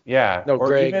Williams. Yeah, no,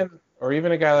 Greg.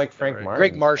 Even a guy like Frank Martin.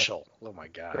 Greg Marshall. Oh my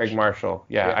gosh. Greg Marshall.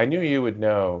 Yeah, I knew you would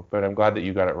know, but I'm glad that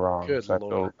you got it wrong. Good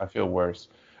Lord. I feel worse.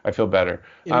 I feel better.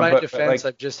 In my defense,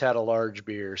 I've just had a large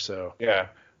beer, so. Yeah,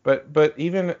 but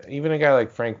even a guy like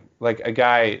Frank, like a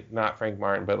guy not Frank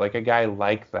Martin, but like a guy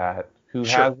like that who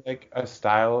has like a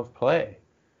style of play.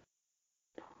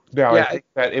 Now, I think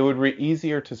that it would be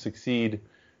easier to succeed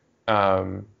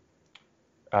in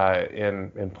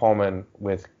Pullman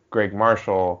with Greg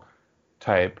Marshall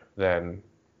type than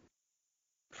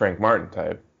Frank Martin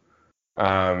type.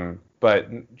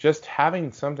 But just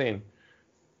having something,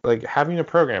 like having a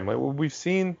program, like what we've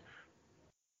seen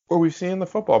in the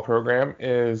football program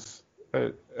is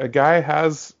a guy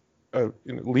has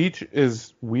Leach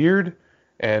is weird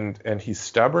and he's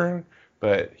stubborn,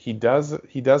 but he does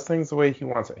things the way he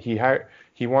wants it.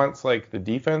 He wants like the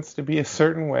defense to be a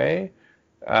certain way,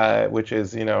 which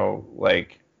is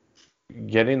like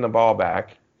getting the ball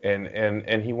back.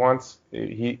 And he wants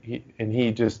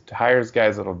he just hires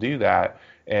guys that'll do that,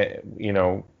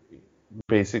 and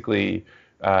basically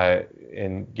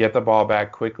and get the ball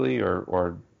back quickly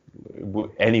or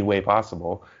any way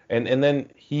possible, and then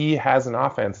he has an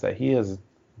offense that he has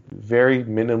very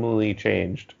minimally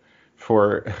changed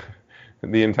for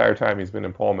the entire time he's been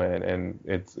in Pullman, and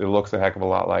it looks a heck of a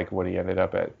lot like what he ended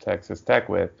up at Texas Tech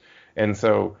with, and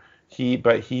so he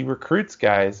recruits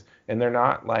guys, and they're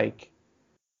not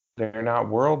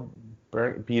world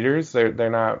beaters. They're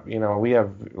not,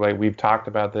 we've talked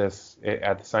about this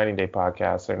at the signing day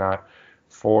podcast.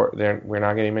 We're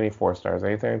not getting many 4 stars,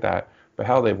 anything like that. But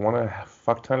hell, they've won a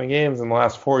fuck ton of games in the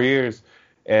last 4 years.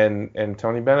 And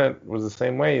Tony Bennett was the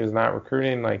same way. He was not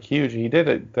recruiting like huge. He did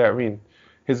it. I mean,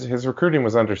 his recruiting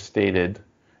was understated,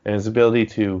 and his ability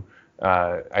to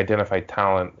identify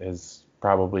talent is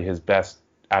probably his best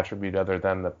attribute other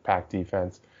than the pack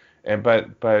defense. And but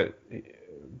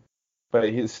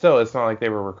it's not like they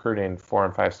were recruiting 4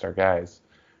 and 5 star guys,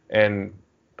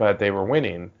 but they were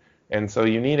winning. And so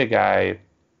you need a guy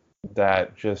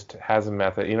that just has a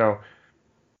method.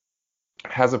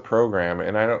 has a program,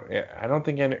 and I don't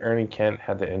think Ernie Kent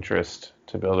had the interest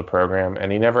to build a program,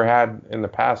 and he never had in the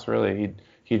past really.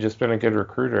 He'd just been a good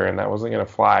recruiter, and that wasn't going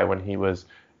to fly when he was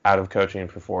out of coaching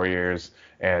for 4 years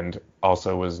and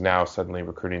also was now suddenly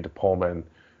recruiting to Pullman,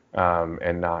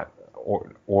 and not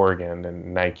Oregon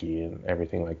and Nike and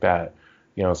everything like that.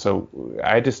 So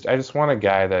I just want a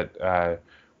guy that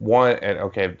one and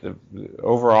okay the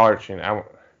overarching.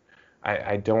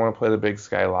 I don't want to play the Big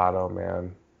Sky Lotto,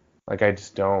 man. Like I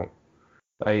just don't.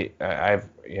 I've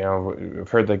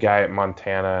heard the guy at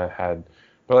Montana had,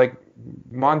 but like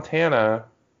Montana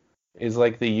is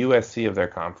like the USC of their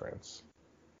conference.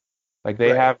 Like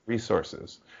they Right. have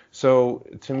resources. So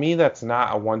to me, that's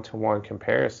not a one-to-one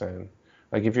comparison.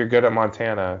 Like if you're good at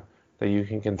Montana, that you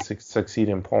can succeed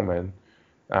in Pullman.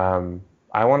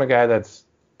 I want a guy that's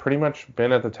pretty much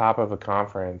been at the top of a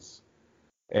conference,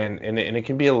 and it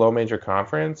can be a low major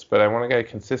conference, but I want a guy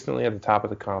consistently at the top of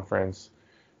the conference,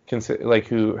 like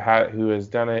who has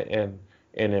done it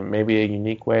maybe a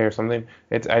unique way or something.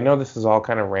 I know this is all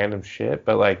kind of random shit,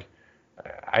 but like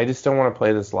I just don't want to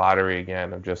play this lottery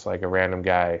again of just like a random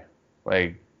guy,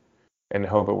 like, and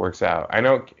hope it works out. I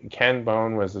know Ken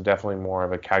Bone was definitely more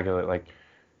of a calculate, like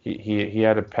he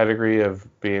had a pedigree of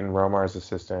being Romar's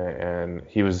assistant, and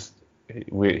he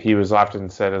was often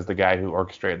said as the guy who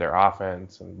orchestrated their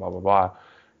offense and blah blah blah.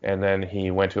 And then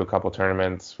he went to a couple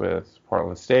tournaments with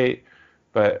Portland State,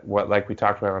 but like we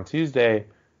talked about on Tuesday,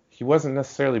 he wasn't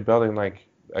necessarily building like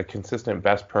a consistent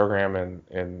best program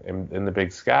in the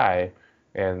Big Sky,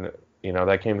 and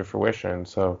that came to fruition.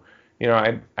 So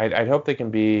I'd hope they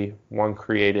can be one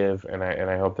creative, and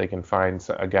I hope they can find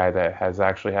a guy that has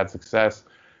actually had success.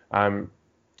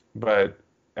 But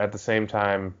at the same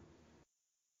time,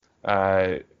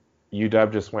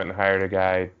 UW just went and hired a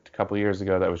guy a couple years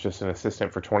ago that was just an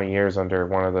assistant for 20 years under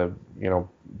one of the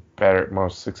better,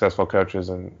 most successful coaches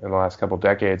in the last couple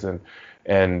decades,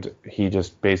 and he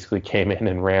just basically came in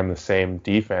and ran the same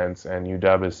defense, and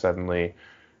UW is suddenly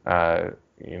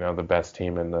the best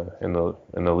team in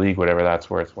the league, whatever that's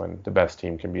worth, when the best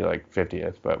team can be like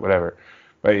 50th, but whatever.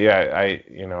 But yeah,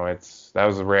 that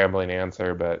was a rambling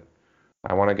answer, but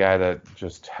I want a guy that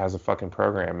just has a fucking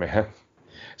program, man.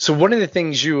 So one of the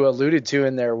things you alluded to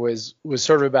in there was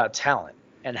sort of about talent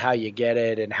and how you get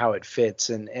it and how it fits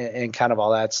and kind of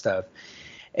all that stuff.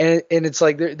 And it's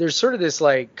like there's sort of this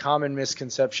like common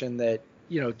misconception that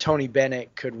Tony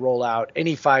Bennett could roll out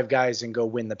any 5 guys and go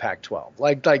win the Pac-12.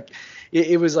 Like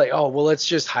it was like, oh well, let's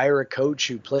just hire a coach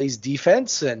who plays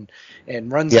defense and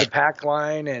runs the pack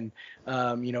line, and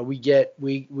we get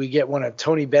one of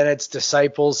Tony Bennett's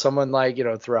disciples, someone like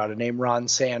throw out a name, Ron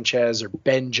Sanchez or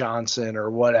Ben Johnson or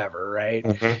whatever, right?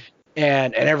 Mm-hmm.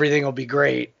 And everything will be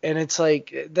great. And it's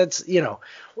like that's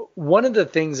one of the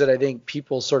things that I think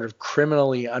people sort of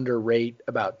criminally underrate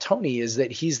about Tony is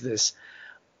that he's this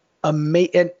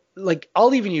amazing, and like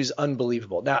I'll even use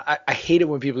unbelievable. Now I hate it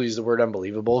when people use the word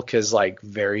unbelievable, because like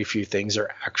very few things are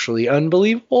actually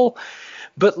unbelievable,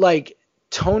 but like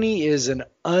Tony is an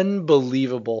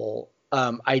unbelievable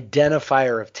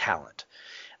identifier of talent.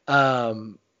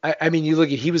 I mean, you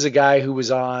look at, he was a guy who was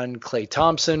on Klay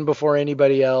Thompson before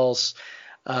anybody else.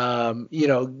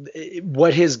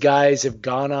 What his guys have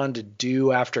gone on to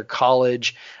do after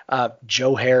college,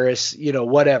 Joe Harris,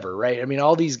 whatever, right? I mean,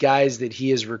 all these guys that he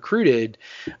has recruited,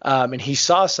 and he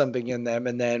saw something in them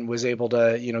and then was able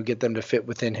to, get them to fit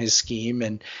within his scheme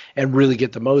and really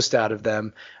get the most out of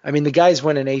them. I mean, the guys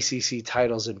win an ACC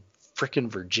titles in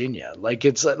frickin' Virginia. Like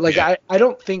it's like, yeah. I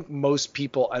don't think most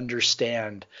people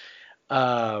understand,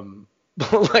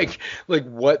 like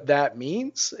what that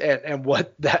means and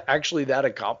what that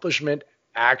accomplishment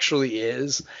actually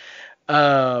is.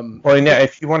 Well, yeah,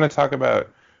 if you want to talk about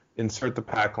insert the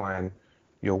pack line,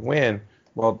 you'll win.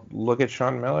 Well, look at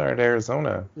Sean Miller at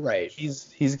Arizona. Right.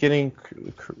 He's getting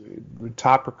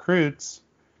top recruits.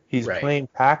 He's playing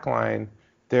pack line.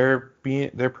 They're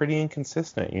pretty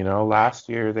inconsistent. Last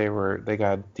year they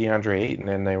got DeAndre Ayton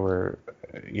and they were,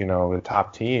 the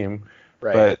top team.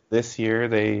 Right. But this year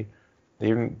they're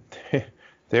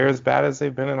as bad as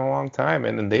they've been in a long time,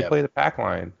 and then they play the pack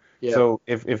line. Yep. So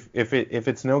if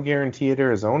it's no guarantee at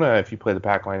Arizona, if you play the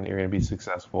pack line, you're going to be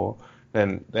successful.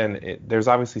 Then there's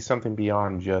obviously something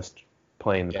beyond just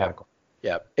playing the pack line.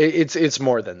 Yeah, it's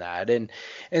more than that,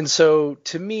 and so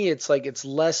to me, it's like it's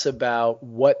less about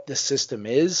what the system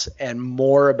is and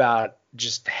more about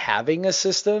just having a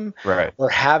system, right, or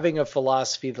having a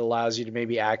philosophy that allows you to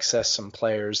maybe access some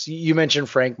players. You mentioned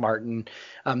Frank Martin.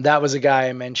 That was a guy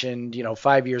I mentioned,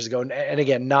 5 years ago. And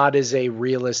again, not as a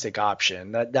realistic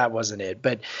option. That wasn't it.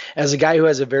 But as a guy who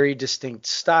has a very distinct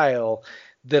style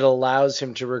that allows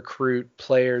him to recruit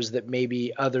players that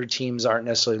maybe other teams aren't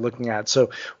necessarily looking at. So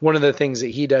one of the things that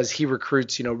he does, he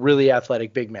recruits, really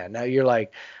athletic big men. Now you're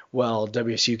like, well,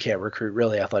 WSU can't recruit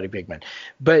really athletic big men,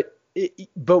 but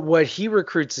what he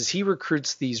recruits is he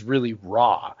recruits these really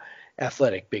raw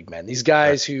athletic big men, these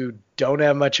guys who don't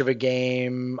have much of a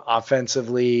game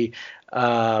offensively,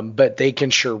 but they can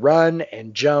sure run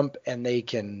and jump, and they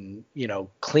can,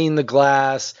 clean the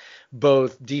glass,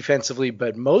 both defensively,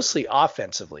 but mostly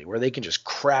offensively, where they can just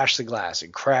crash the glass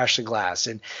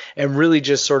and really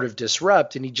just sort of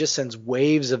disrupt. And he just sends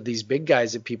waves of these big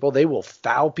guys at people. They will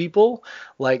foul people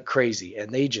like crazy, and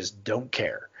they just don't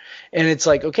care. And it's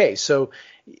like, okay, so,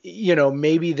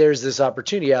 maybe there's this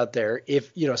opportunity out there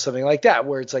if, something like that,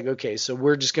 where it's like, okay, so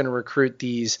we're just going to recruit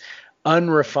these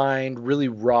unrefined, really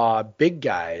raw big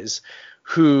guys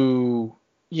who,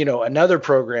 another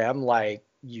program like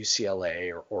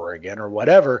UCLA or Oregon or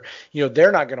whatever,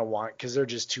 they're not going to want, because they're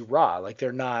just too raw. Like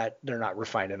they're not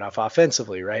refined enough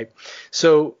offensively. Right.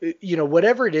 So,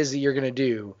 whatever it is that you're going to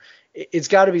do, it's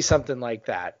got to be something like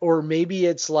that. Or maybe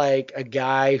it's like a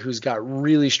guy who's got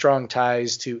really strong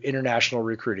ties to international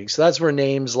recruiting. So that's where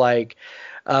names like,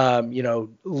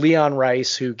 Leon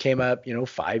Rice, who came up,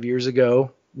 5 years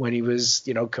ago when he was,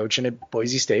 coaching at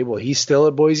Boise State. Well, he's still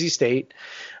at Boise State.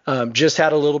 Just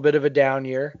had a little bit of a down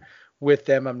year with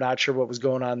them. I'm not sure what was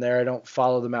going on there. I don't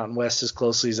follow the Mountain West as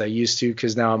closely as I used to,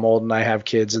 because now I'm old and I have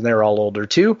kids and they're all older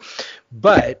too.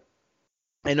 But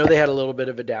I know they had a little bit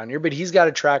of a down year, but he's got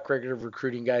a track record of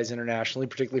recruiting guys internationally,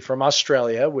 particularly from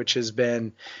Australia, which has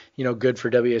been, good for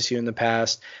WSU in the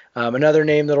past. Another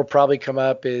name that'll probably come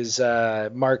up is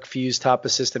Mark Few's top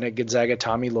assistant at Gonzaga,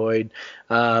 Tommy Lloyd.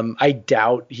 I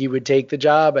doubt he would take the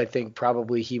job. I think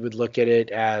probably he would look at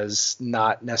it as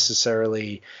not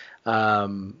necessarily,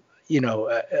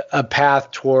 a path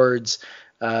towards,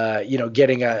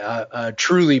 getting a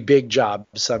truly big job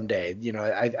someday.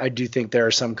 I do think there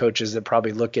are some coaches that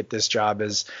probably look at this job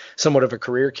as somewhat of a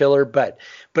career killer, but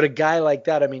a guy like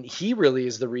that, I mean, he really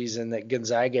is the reason that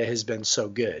Gonzaga has been so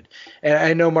good. And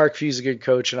I know Mark Few's a good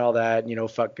coach and all that,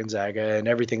 fuck Gonzaga and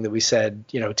everything that we said,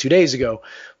 2 days ago,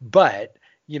 but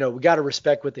we got to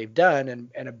respect what they've done.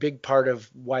 And a big part of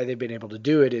why they've been able to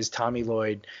do it is Tommy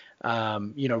Lloyd,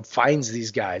 finds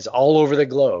these guys all over the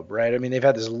globe, right? I mean, they've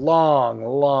had this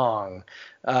long,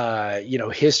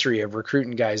 history of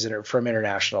recruiting guys from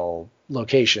international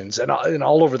locations and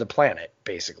all over the planet,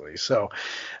 basically. So,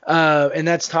 and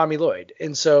that's Tommy Lloyd.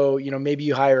 And so, maybe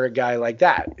you hire a guy like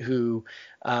that who,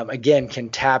 again, can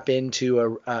tap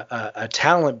into a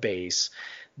talent base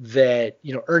that,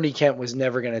 Ernie Kent was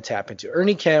never going to tap into.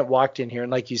 Ernie Kent walked in here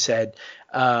and, like you said,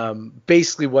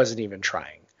 basically wasn't even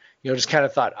trying. Just kind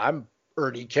of thought, I'm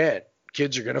Ernie Kent.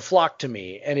 Kids are going to flock to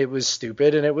me. And it was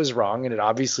stupid and it was wrong. And it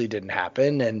obviously didn't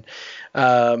happen. And,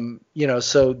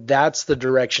 so that's the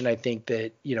direction I think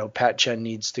that, Pat Chen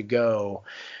needs to go.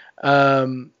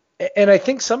 And I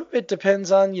think some of it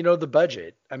depends on, the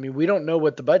budget. I mean, we don't know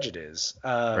what the budget is.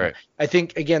 Right. I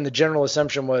think, again, the general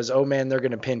assumption was, oh, man, they're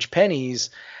going to pinch pennies.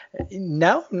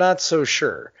 Now I'm not so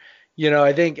sure.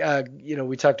 I think,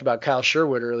 we talked about Kyle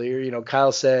Sherwood earlier.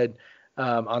 Kyle said,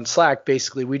 on Slack,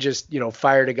 basically, we just,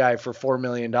 fired a guy for $4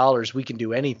 million. We can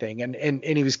do anything. And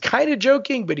he was kind of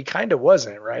joking, but he kind of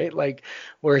wasn't, right? Like,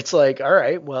 where it's like, all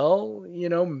right, well,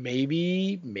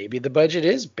 maybe the budget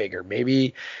is bigger.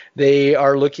 Maybe they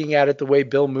are looking at it the way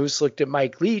Bill Moose looked at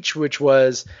Mike Leach, which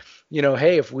was,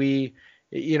 hey, if we,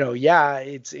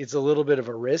 it's a little bit of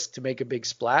a risk to make a big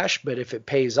splash, but if it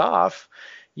pays off,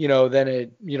 then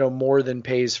it, more than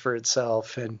pays for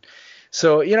itself. And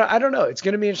so, I don't know. It's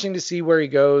going to be interesting to see where he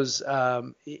goes.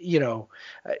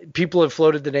 People have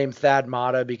floated the name Thad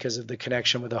Matta because of the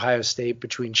connection with Ohio State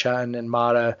between Chun and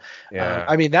Matta. Yeah.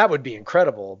 I mean, that would be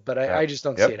incredible, but I just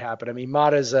don't see it happen. I mean,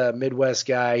 Matta's a Midwest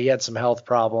guy. He had some health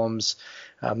problems.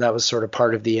 That was sort of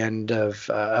part of the end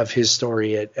of his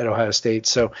story at Ohio State.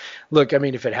 So, look, I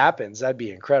mean, if it happens, that'd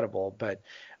be incredible. But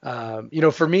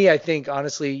for me, I think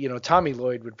honestly, Tommy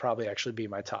Lloyd would probably actually be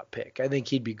my top pick. I think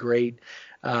he'd be great.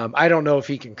 I don't know if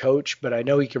he can coach, but I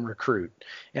know he can recruit,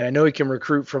 and I know he can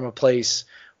recruit from a place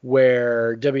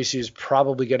where WSU is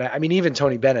probably going to, I mean, even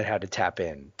Tony Bennett had to tap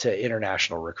in to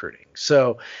international recruiting.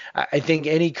 So I think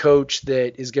any coach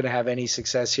that is going to have any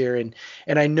success here, and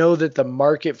I know that the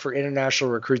market for international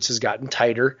recruits has gotten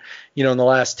tighter, in the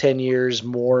last 10 years,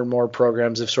 more and more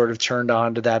programs have sort of turned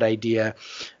on to that idea.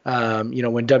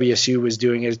 When WSU was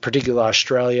doing it, particularly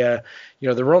Australia,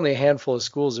 there were only a handful of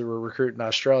schools that were recruiting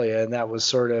Australia, and that was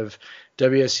sort of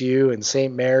WSU and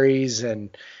St. Mary's and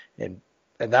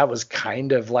And that was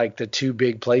kind of like the two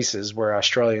big places where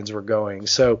Australians were going.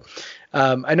 So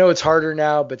I know it's harder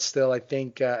now, but still, I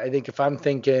think if I'm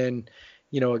thinking,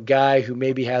 a guy who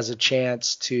maybe has a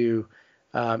chance to,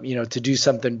 to do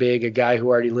something big, a guy who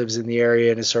already lives in the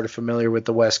area and is sort of familiar with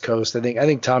the West Coast, I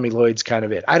think Tommy Lloyd's kind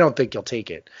of it. I don't think he'll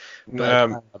take it.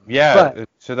 But,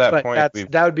 to that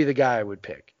point, that would be the guy I would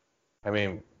pick. I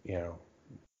mean,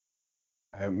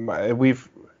 we've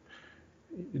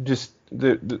just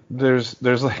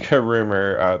there's like a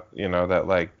rumor, that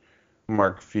like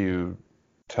Mark Few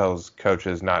tells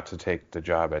coaches not to take the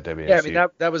job at WSU. Yeah, I mean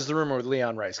that was the rumor with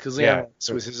Leon Rice, because Leon Rice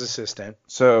was his assistant.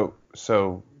 So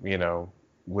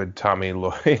would Tommy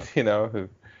Lloyd, who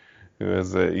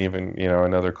is even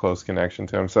another close connection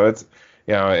to him. So it's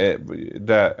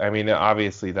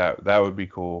obviously that would be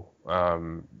cool.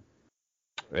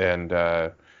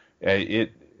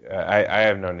 I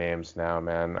have no names now,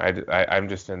 man. I'm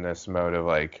just in this mode of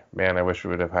like, man, I wish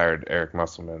we would have hired Eric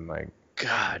Musselman. Like,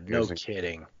 God, no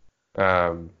kidding.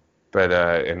 And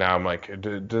now I'm like,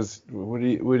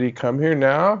 would he come here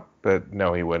now? But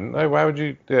no, he wouldn't. Like, why would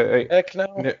you? Heck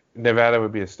no. Nevada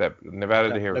would be a step.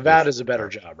 Nevada's a better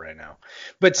job right now.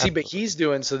 But he's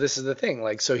doing. So this is the thing.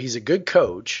 Like, so he's a good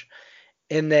coach,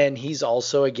 and then he's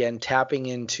also again tapping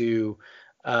into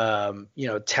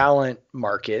talent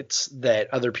markets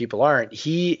that other people aren't.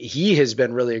 He has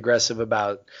been really aggressive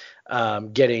about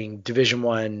getting Division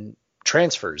I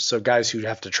transfers, so guys who'd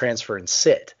have to transfer and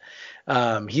sit.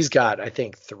 He's got, I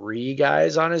think, 3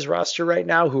 guys on his roster right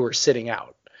now who are sitting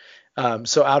out.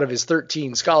 So out of his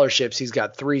 13 scholarships, he's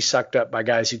got 3 sucked up by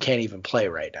guys who can't even play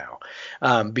right now.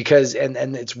 Because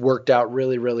it's worked out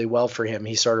really, really well for him.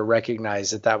 He sort of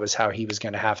recognized that was how he was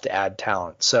going to have to add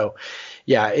talent. So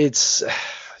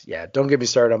don't get me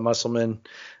started on Musselman.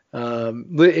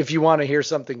 If you want to hear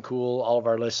something cool, all of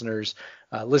our listeners,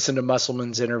 listen to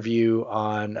Musselman's interview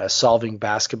on a Solving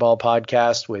Basketball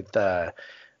podcast with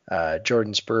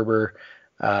Jordan Sperber.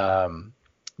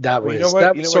 That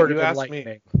was sort of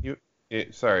enlightening.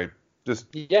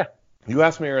 You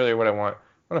asked me earlier what I want.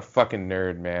 I want a fucking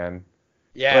nerd, man.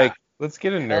 Yeah. Like, let's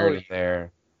get a nerd in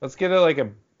there. Let's get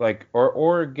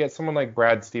or get someone like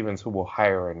Brad Stevens who will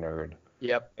hire a nerd.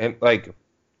 Yep. And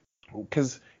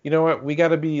because you know what, we got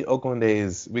to be Oakland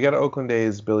A's. We got to Oakland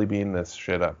A's Billy Bean this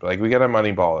shit up. Like, we got to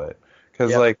Moneyball it,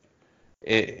 because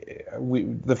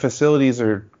the facilities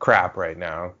are crap right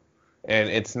now, and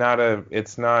it's not an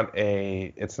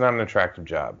attractive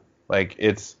job. Like,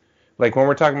 it's like when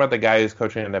we're talking about the guy who's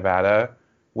coaching in Nevada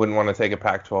wouldn't want to take a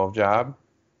Pac-12 job.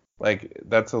 Like,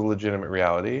 that's a legitimate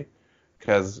reality,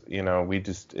 because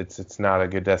it's not a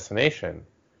good destination,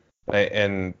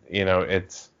 and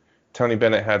it's. Tony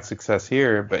Bennett had success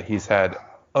here, but he's had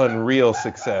unreal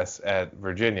success at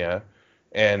Virginia,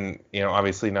 and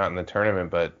obviously not in the tournament,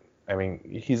 but I mean,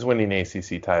 he's winning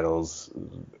ACC titles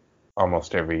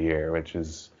almost every year, which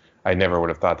is, I never would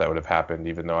have thought that would have happened,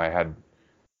 even though I had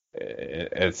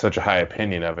such a high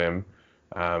opinion of him.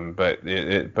 But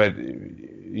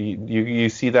you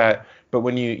see that, but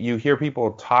when you hear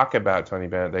people talk about Tony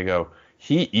Bennett, they go,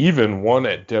 he even won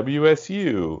at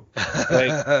WSU.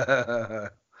 Like,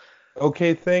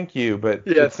 okay, thank you, but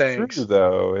it's thanks. True,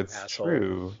 though. It's Asshole.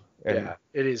 true. And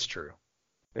it is true.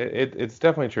 It's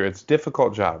definitely true. It's a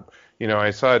difficult job.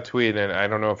 I saw a tweet, and I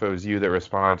don't know if it was you that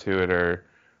responded to it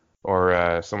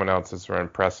or someone else that's run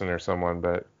Preston or someone,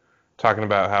 but talking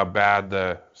about how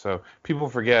bad so people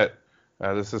forget,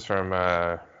 this is from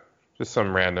just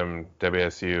some random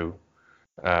WSU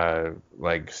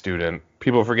student.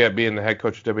 People forget being the head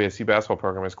coach of WSU basketball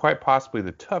program is quite possibly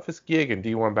the toughest gig in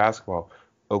D1 basketball.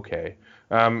 Okay.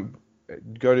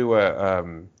 Go to a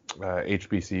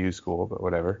HBCU school, but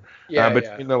whatever.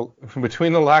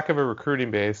 Between the lack of a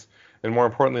recruiting base and, more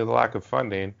importantly, the lack of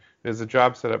funding, is a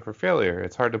job set up for failure.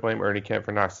 It's hard to blame Ernie Kent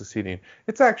for not succeeding.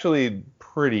 It's actually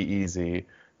pretty easy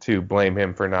to blame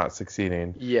him for not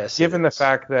succeeding. Yes. Given the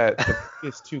fact that the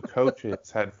previous 2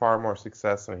 coaches had far more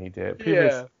success than he did.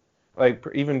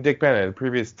 Even Dick Bennett, the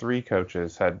previous 3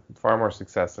 coaches had far more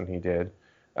success than he did.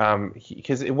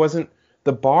 Because it wasn't.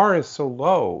 The bar is so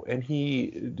low, and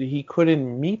he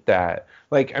couldn't meet that.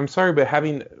 Like, I'm sorry, but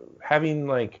having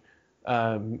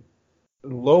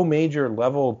low major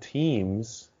level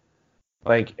teams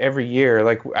every year.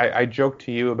 Like, I joked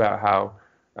to you about how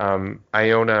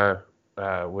Iona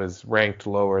was ranked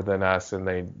lower than us, and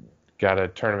they got a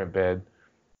tournament bid.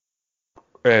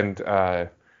 And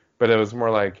but it was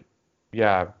more like,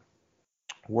 yeah,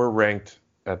 we're ranked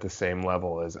at the same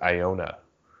level as Iona.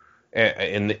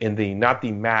 In the not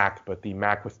the MAC, but the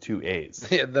MAC with 2 A's.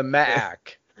 Yeah, the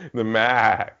MAC. The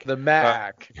MAC. The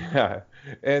MAC. Yeah,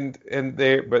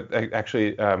 but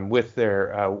actually, with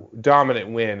their dominant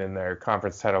win in their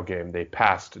conference title game, they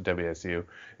passed WSU,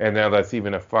 and now that's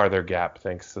even a farther gap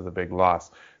thanks to the big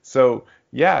loss. So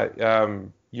yeah,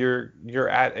 you're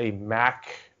at a MAC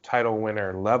title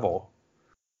winner level,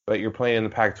 but you're playing in the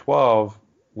Pac-12,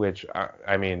 which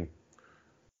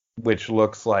which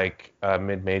looks like a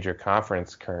mid-major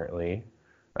conference currently.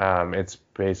 It's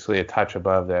basically a touch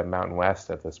above the Mountain West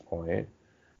at this point.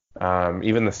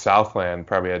 Even the Southland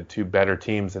probably had two better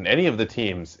teams than any of the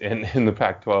teams in the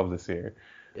Pac-12 this year.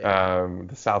 Yeah.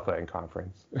 The Southland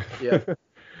Conference. Yeah.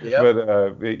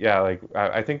 But yeah, like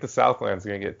I think the Southland's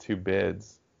going to get two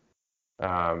bids,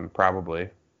 probably.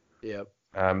 Yep.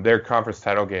 Their conference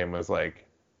title game was like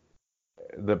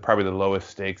probably the lowest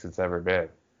stakes it's ever been.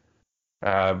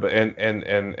 But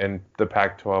the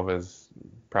Pac-12 is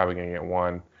probably going to get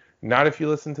one. Not if you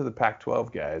listen to the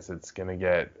Pac-12 guys. It's going to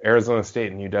get Arizona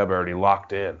State and UW already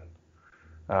locked in,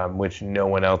 which no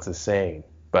one else is saying.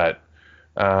 But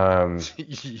that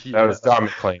was Don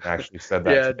McClain actually said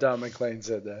that. Yeah, Don McClain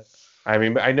said that. I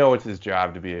mean, I know it's his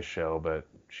job to be a shill, but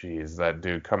geez, that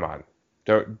dude, come on.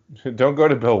 Don't go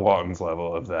to Bill Walton's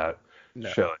level of that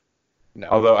shilling. No.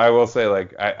 Although I will say,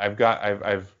 like, I've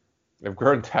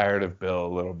grown tired of Bill a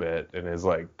little bit and his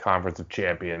like Conference of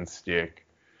Champions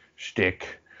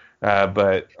shtick.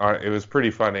 But it was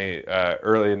pretty funny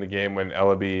early in the game when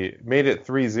LB made it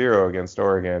 3-0 against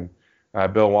Oregon.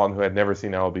 Bill Walton, who had never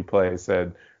seen LB play,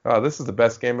 said, "Oh, this is the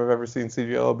best game I've ever seen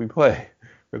CJLB play."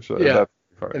 Which that's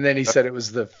funny. And then he said it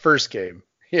was the first game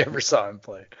he ever saw him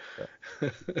play. Yeah.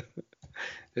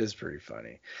 It is pretty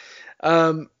funty.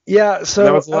 Yeah, so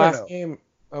that was the last game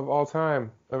of all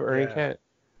time of Ernie Kent.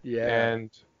 Yeah.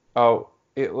 And so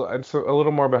a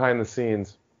little more behind the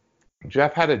scenes.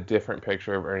 Jeff had a different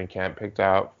picture of Ernie Kent picked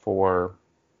out for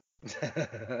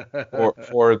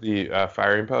the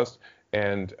firing post,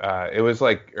 and it was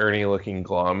like Ernie looking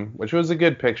glum, which was a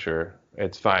good picture.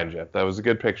 It's fine, Jeff. That was a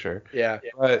good picture. Yeah.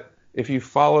 But if you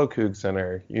follow Coug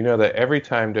Center, you know that every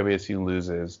time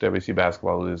WSU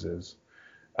basketball loses,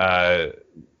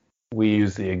 we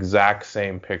use the exact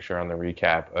same picture on the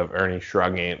recap of Ernie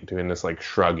doing this like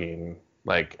shrugging,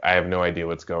 like I have no idea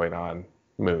what's going on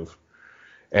move.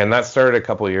 And that started a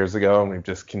couple of years ago, and we've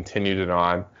just continued it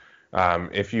on.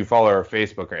 If you follow our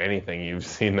Facebook or anything, you've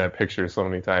seen that picture so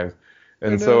many times.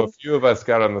 And so a few of us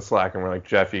got on the Slack and we're like,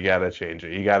 Jeff, you gotta change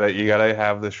it. You gotta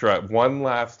have the shrug one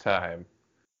last time,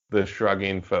 the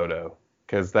shrugging photo,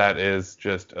 because that is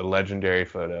just a legendary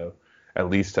photo, at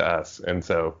least to us. And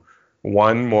so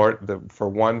for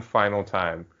one final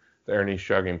time, the Ernie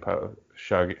shrugging photo,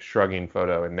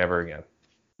 and never again.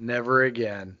 Never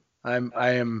again.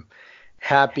 I am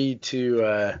happy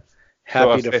to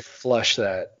flush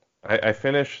that. I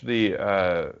finished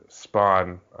the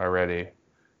spawn already,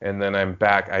 and then I'm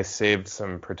back. I saved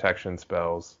some protection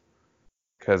spells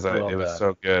because it was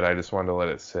so good. I just wanted to let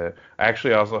it sit. I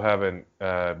actually also haven't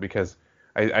because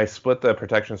I split the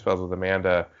protection spells with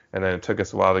Amanda, and then it took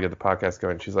us a while to get the podcast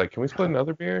going. She's like, "Can we split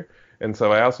another beer?" And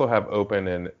so I also have open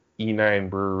an E9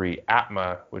 Brewery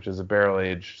Atma, which is a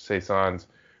barrel-aged saisons,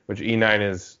 which E9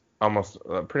 is almost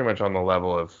pretty much on the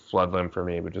level of Floodland for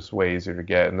me, but just way easier to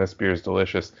get. And this beer is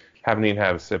delicious. Haven't even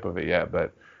had a sip of it yet,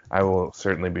 but I will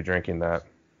certainly be drinking that.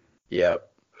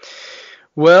 Yep.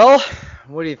 Well,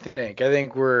 what do you think? I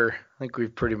think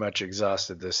we've pretty much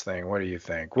exhausted this thing. What do you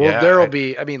think? Well,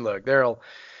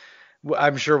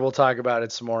 I'm sure we'll talk about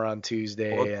it some more on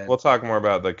Tuesday. We'll talk more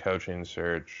about the coaching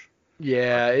search.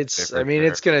 Yeah, it's going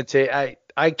to take,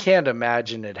 I can't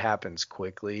imagine it happens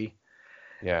quickly.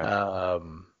 Yeah.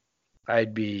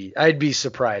 I'd be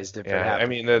surprised if it happened. I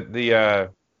mean,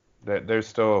 there's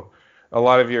still a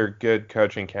lot of your good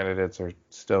coaching candidates are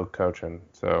still coaching.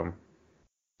 So.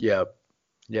 Yep.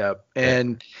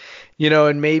 And,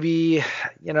 and maybe,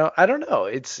 I don't know.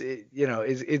 It's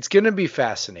going to be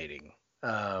fascinating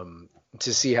to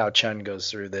see how Chun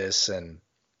goes through this and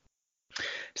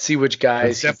see which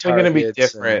guys. It's definitely going to be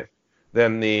different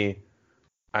than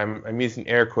I'm using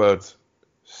air quotes,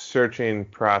 searching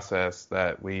process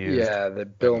that we used. Yeah,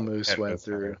 that Bill Moose went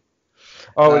through.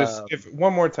 Oh,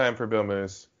 one more time for Bill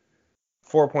Moose.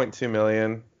 $4.2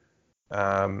 million.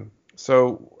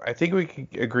 So I think we could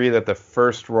agree that the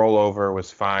first rollover was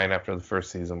fine after the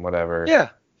first season, whatever. Yeah,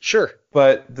 sure.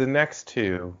 But the next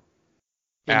two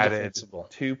added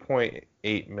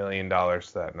 $2.8 million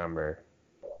to that number.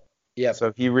 Yeah.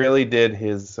 So he really did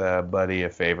his buddy a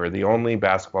favor, the only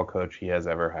basketball coach he has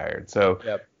ever hired. So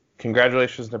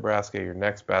congratulations, Nebraska, your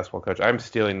next basketball coach. I'm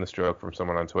stealing the stroke from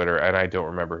someone on Twitter, and I don't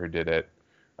remember who did it.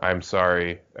 I'm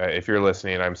sorry. If you're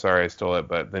listening, I'm sorry I stole it,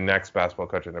 but the next basketball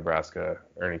coach in Nebraska,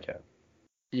 Ernie Kent.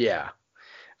 Yeah.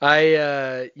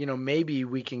 Maybe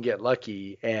we can get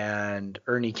lucky and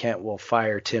Ernie Kent will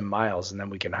fire Tim Miles and then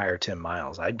we can hire Tim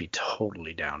Miles. I'd be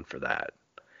totally down for that.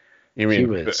 You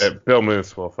mean Bill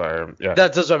Moose will fire him? Yeah.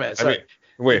 That's what I meant. Sorry.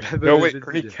 Wait,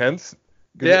 Ernie Kent's?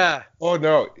 Yeah. Oh,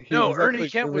 no. Ernie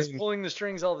Kent was pulling the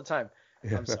strings all the time.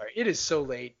 Yeah. I'm sorry. It is so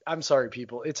late. I'm sorry,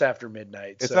 people. It's after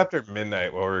midnight. It's after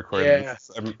midnight while we're recording. Yeah.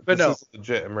 This is a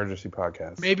legit emergency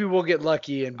podcast. Maybe we'll get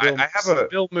lucky and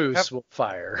Bill Moose will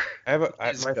fire.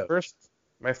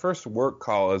 My first work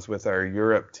call is with our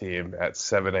Europe team at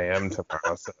 7 a.m.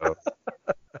 tomorrow, so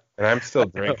and I'm still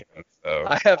drinking. So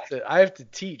I have to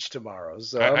teach tomorrow,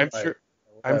 so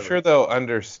I'm sure they'll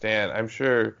understand. I'm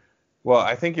sure. Well,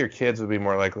 I think your kids would be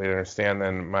more likely to understand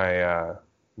than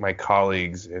my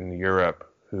colleagues in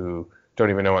Europe who don't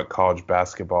even know what college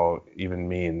basketball even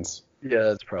means. Yeah,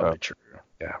 that's probably true.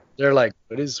 Yeah. They're like,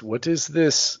 what is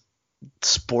this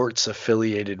sports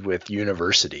affiliated with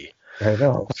university? I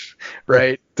know.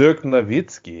 Right? Dirk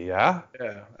Nowitzki, yeah?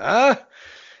 Yeah.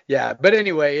 Yeah, but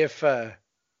anyway, if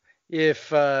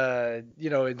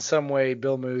in some way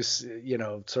Bill Moose,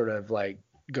 sort of like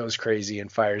goes crazy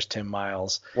and fires Tim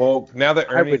Miles. Well, now that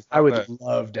Ernie's I would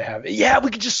love to have it. Yeah,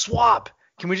 we could just swap.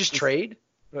 Can we just trade?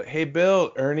 Hey,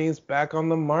 Bill, Ernie's back on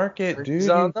the market, Ernie's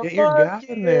dude. Get your guy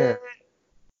in there.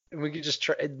 And we could just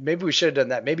try. Maybe we should have done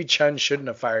that. Maybe Chun shouldn't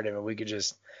have fired him, and we could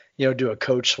just, do a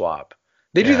coach swap.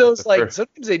 They do those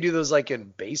sometimes they do those like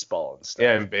in baseball and stuff.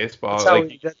 Yeah, in baseball.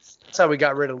 That's how we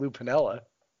got rid of Lou Piniella.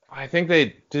 I think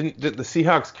they didn't. The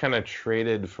Seahawks kind of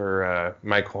traded for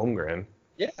Mike Holmgren.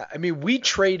 Yeah, I mean, we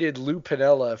traded Lou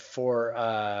Piniella for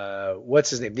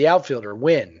what's his name, the outfielder,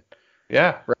 Wynn.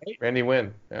 Yeah, right. Randy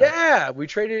Wynn. Yeah, we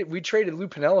traded Lou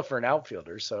Piniella for an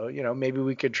outfielder. So maybe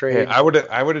we could trade. Yeah, I would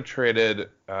have traded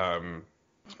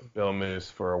Bill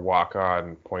Moose for a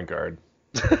walk-on point guard.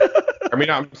 I mean,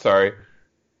 I'm sorry.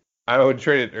 I would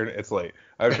trade it. It's late.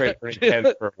 I would trade Ernie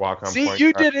Kent for a walk-on point guard. See,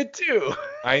 you did it too.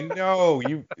 I know.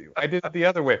 I did it the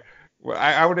other way.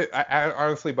 I would. I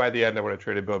honestly, by the end, I would have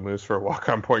traded Bill Moose for a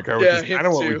walk-on point guard, which is kind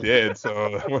of what we did.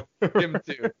 So him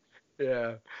too.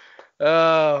 Yeah.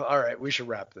 All right. We should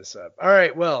wrap this up. All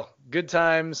right. Well, good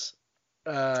times.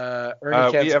 Ernie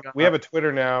we have a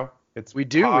Twitter now. We have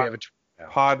a Twitter now.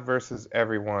 Pod versus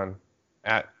everyone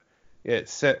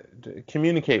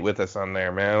communicate with us on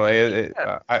there, man.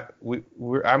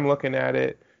 I'm looking at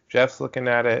it. Jeff's looking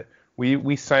at it.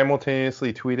 We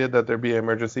simultaneously tweeted that there'd be an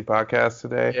emergency podcast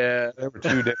today. Yeah, there were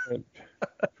two different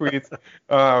tweets.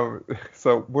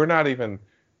 So we're not even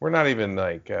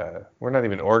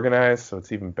organized, so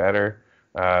it's even better.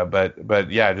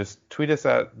 But yeah, just tweet us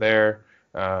out there.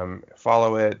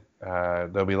 Follow it.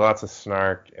 There'll be lots of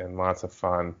snark and lots of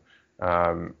fun.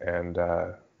 And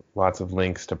lots of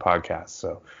links to podcasts.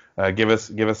 So give us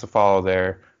a follow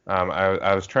there.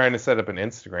 I was trying to set up an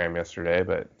Instagram yesterday,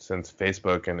 but since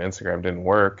Facebook and Instagram didn't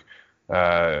work,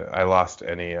 I lost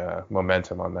any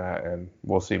momentum on that. And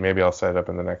we'll see.Maybe I'll set it up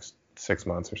in the next 6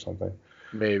 months or something.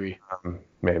 Maybe.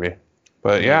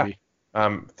 But yeah.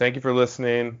 Thank you for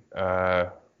listening.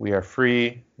 We are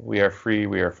free. We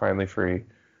are finally free.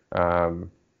 And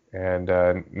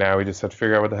now we just have to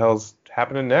figure out what the hell's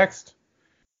happening next.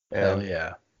 Hell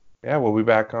yeah. Yeah, we'll be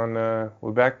back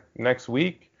next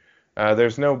week.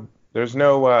 There's no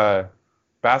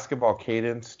basketball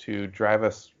cadence to drive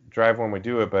when we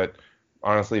do it, but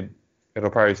honestly, it'll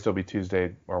probably still be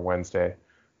Tuesday or Wednesday,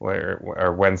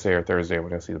 or Wednesday or Thursday when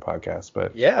you'll see the podcast.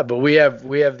 But yeah, but we have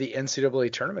the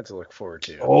NCAA tournament to look forward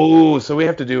to. Oh, so we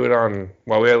have to do it on.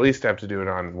 Well, we at least have to do it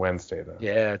on Wednesday though.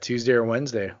 Yeah, Tuesday or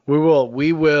Wednesday. We will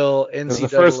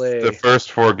NCAA. The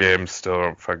first 4 games still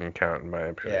don't fucking count in my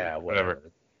opinion. Yeah, whatever.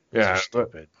 Yeah,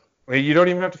 stupid. You don't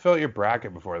even have to fill out your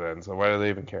bracket before then, so why do they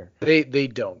even care? They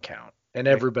don't count, and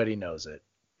everybody knows it.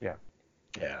 Yeah.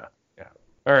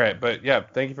 All right, but yeah,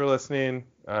 thank you for listening.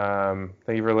 Thank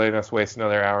you for letting us waste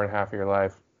another hour and a half of your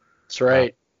life. That's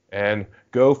right. And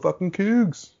go fucking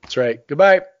Cougs. That's right.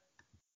 Goodbye.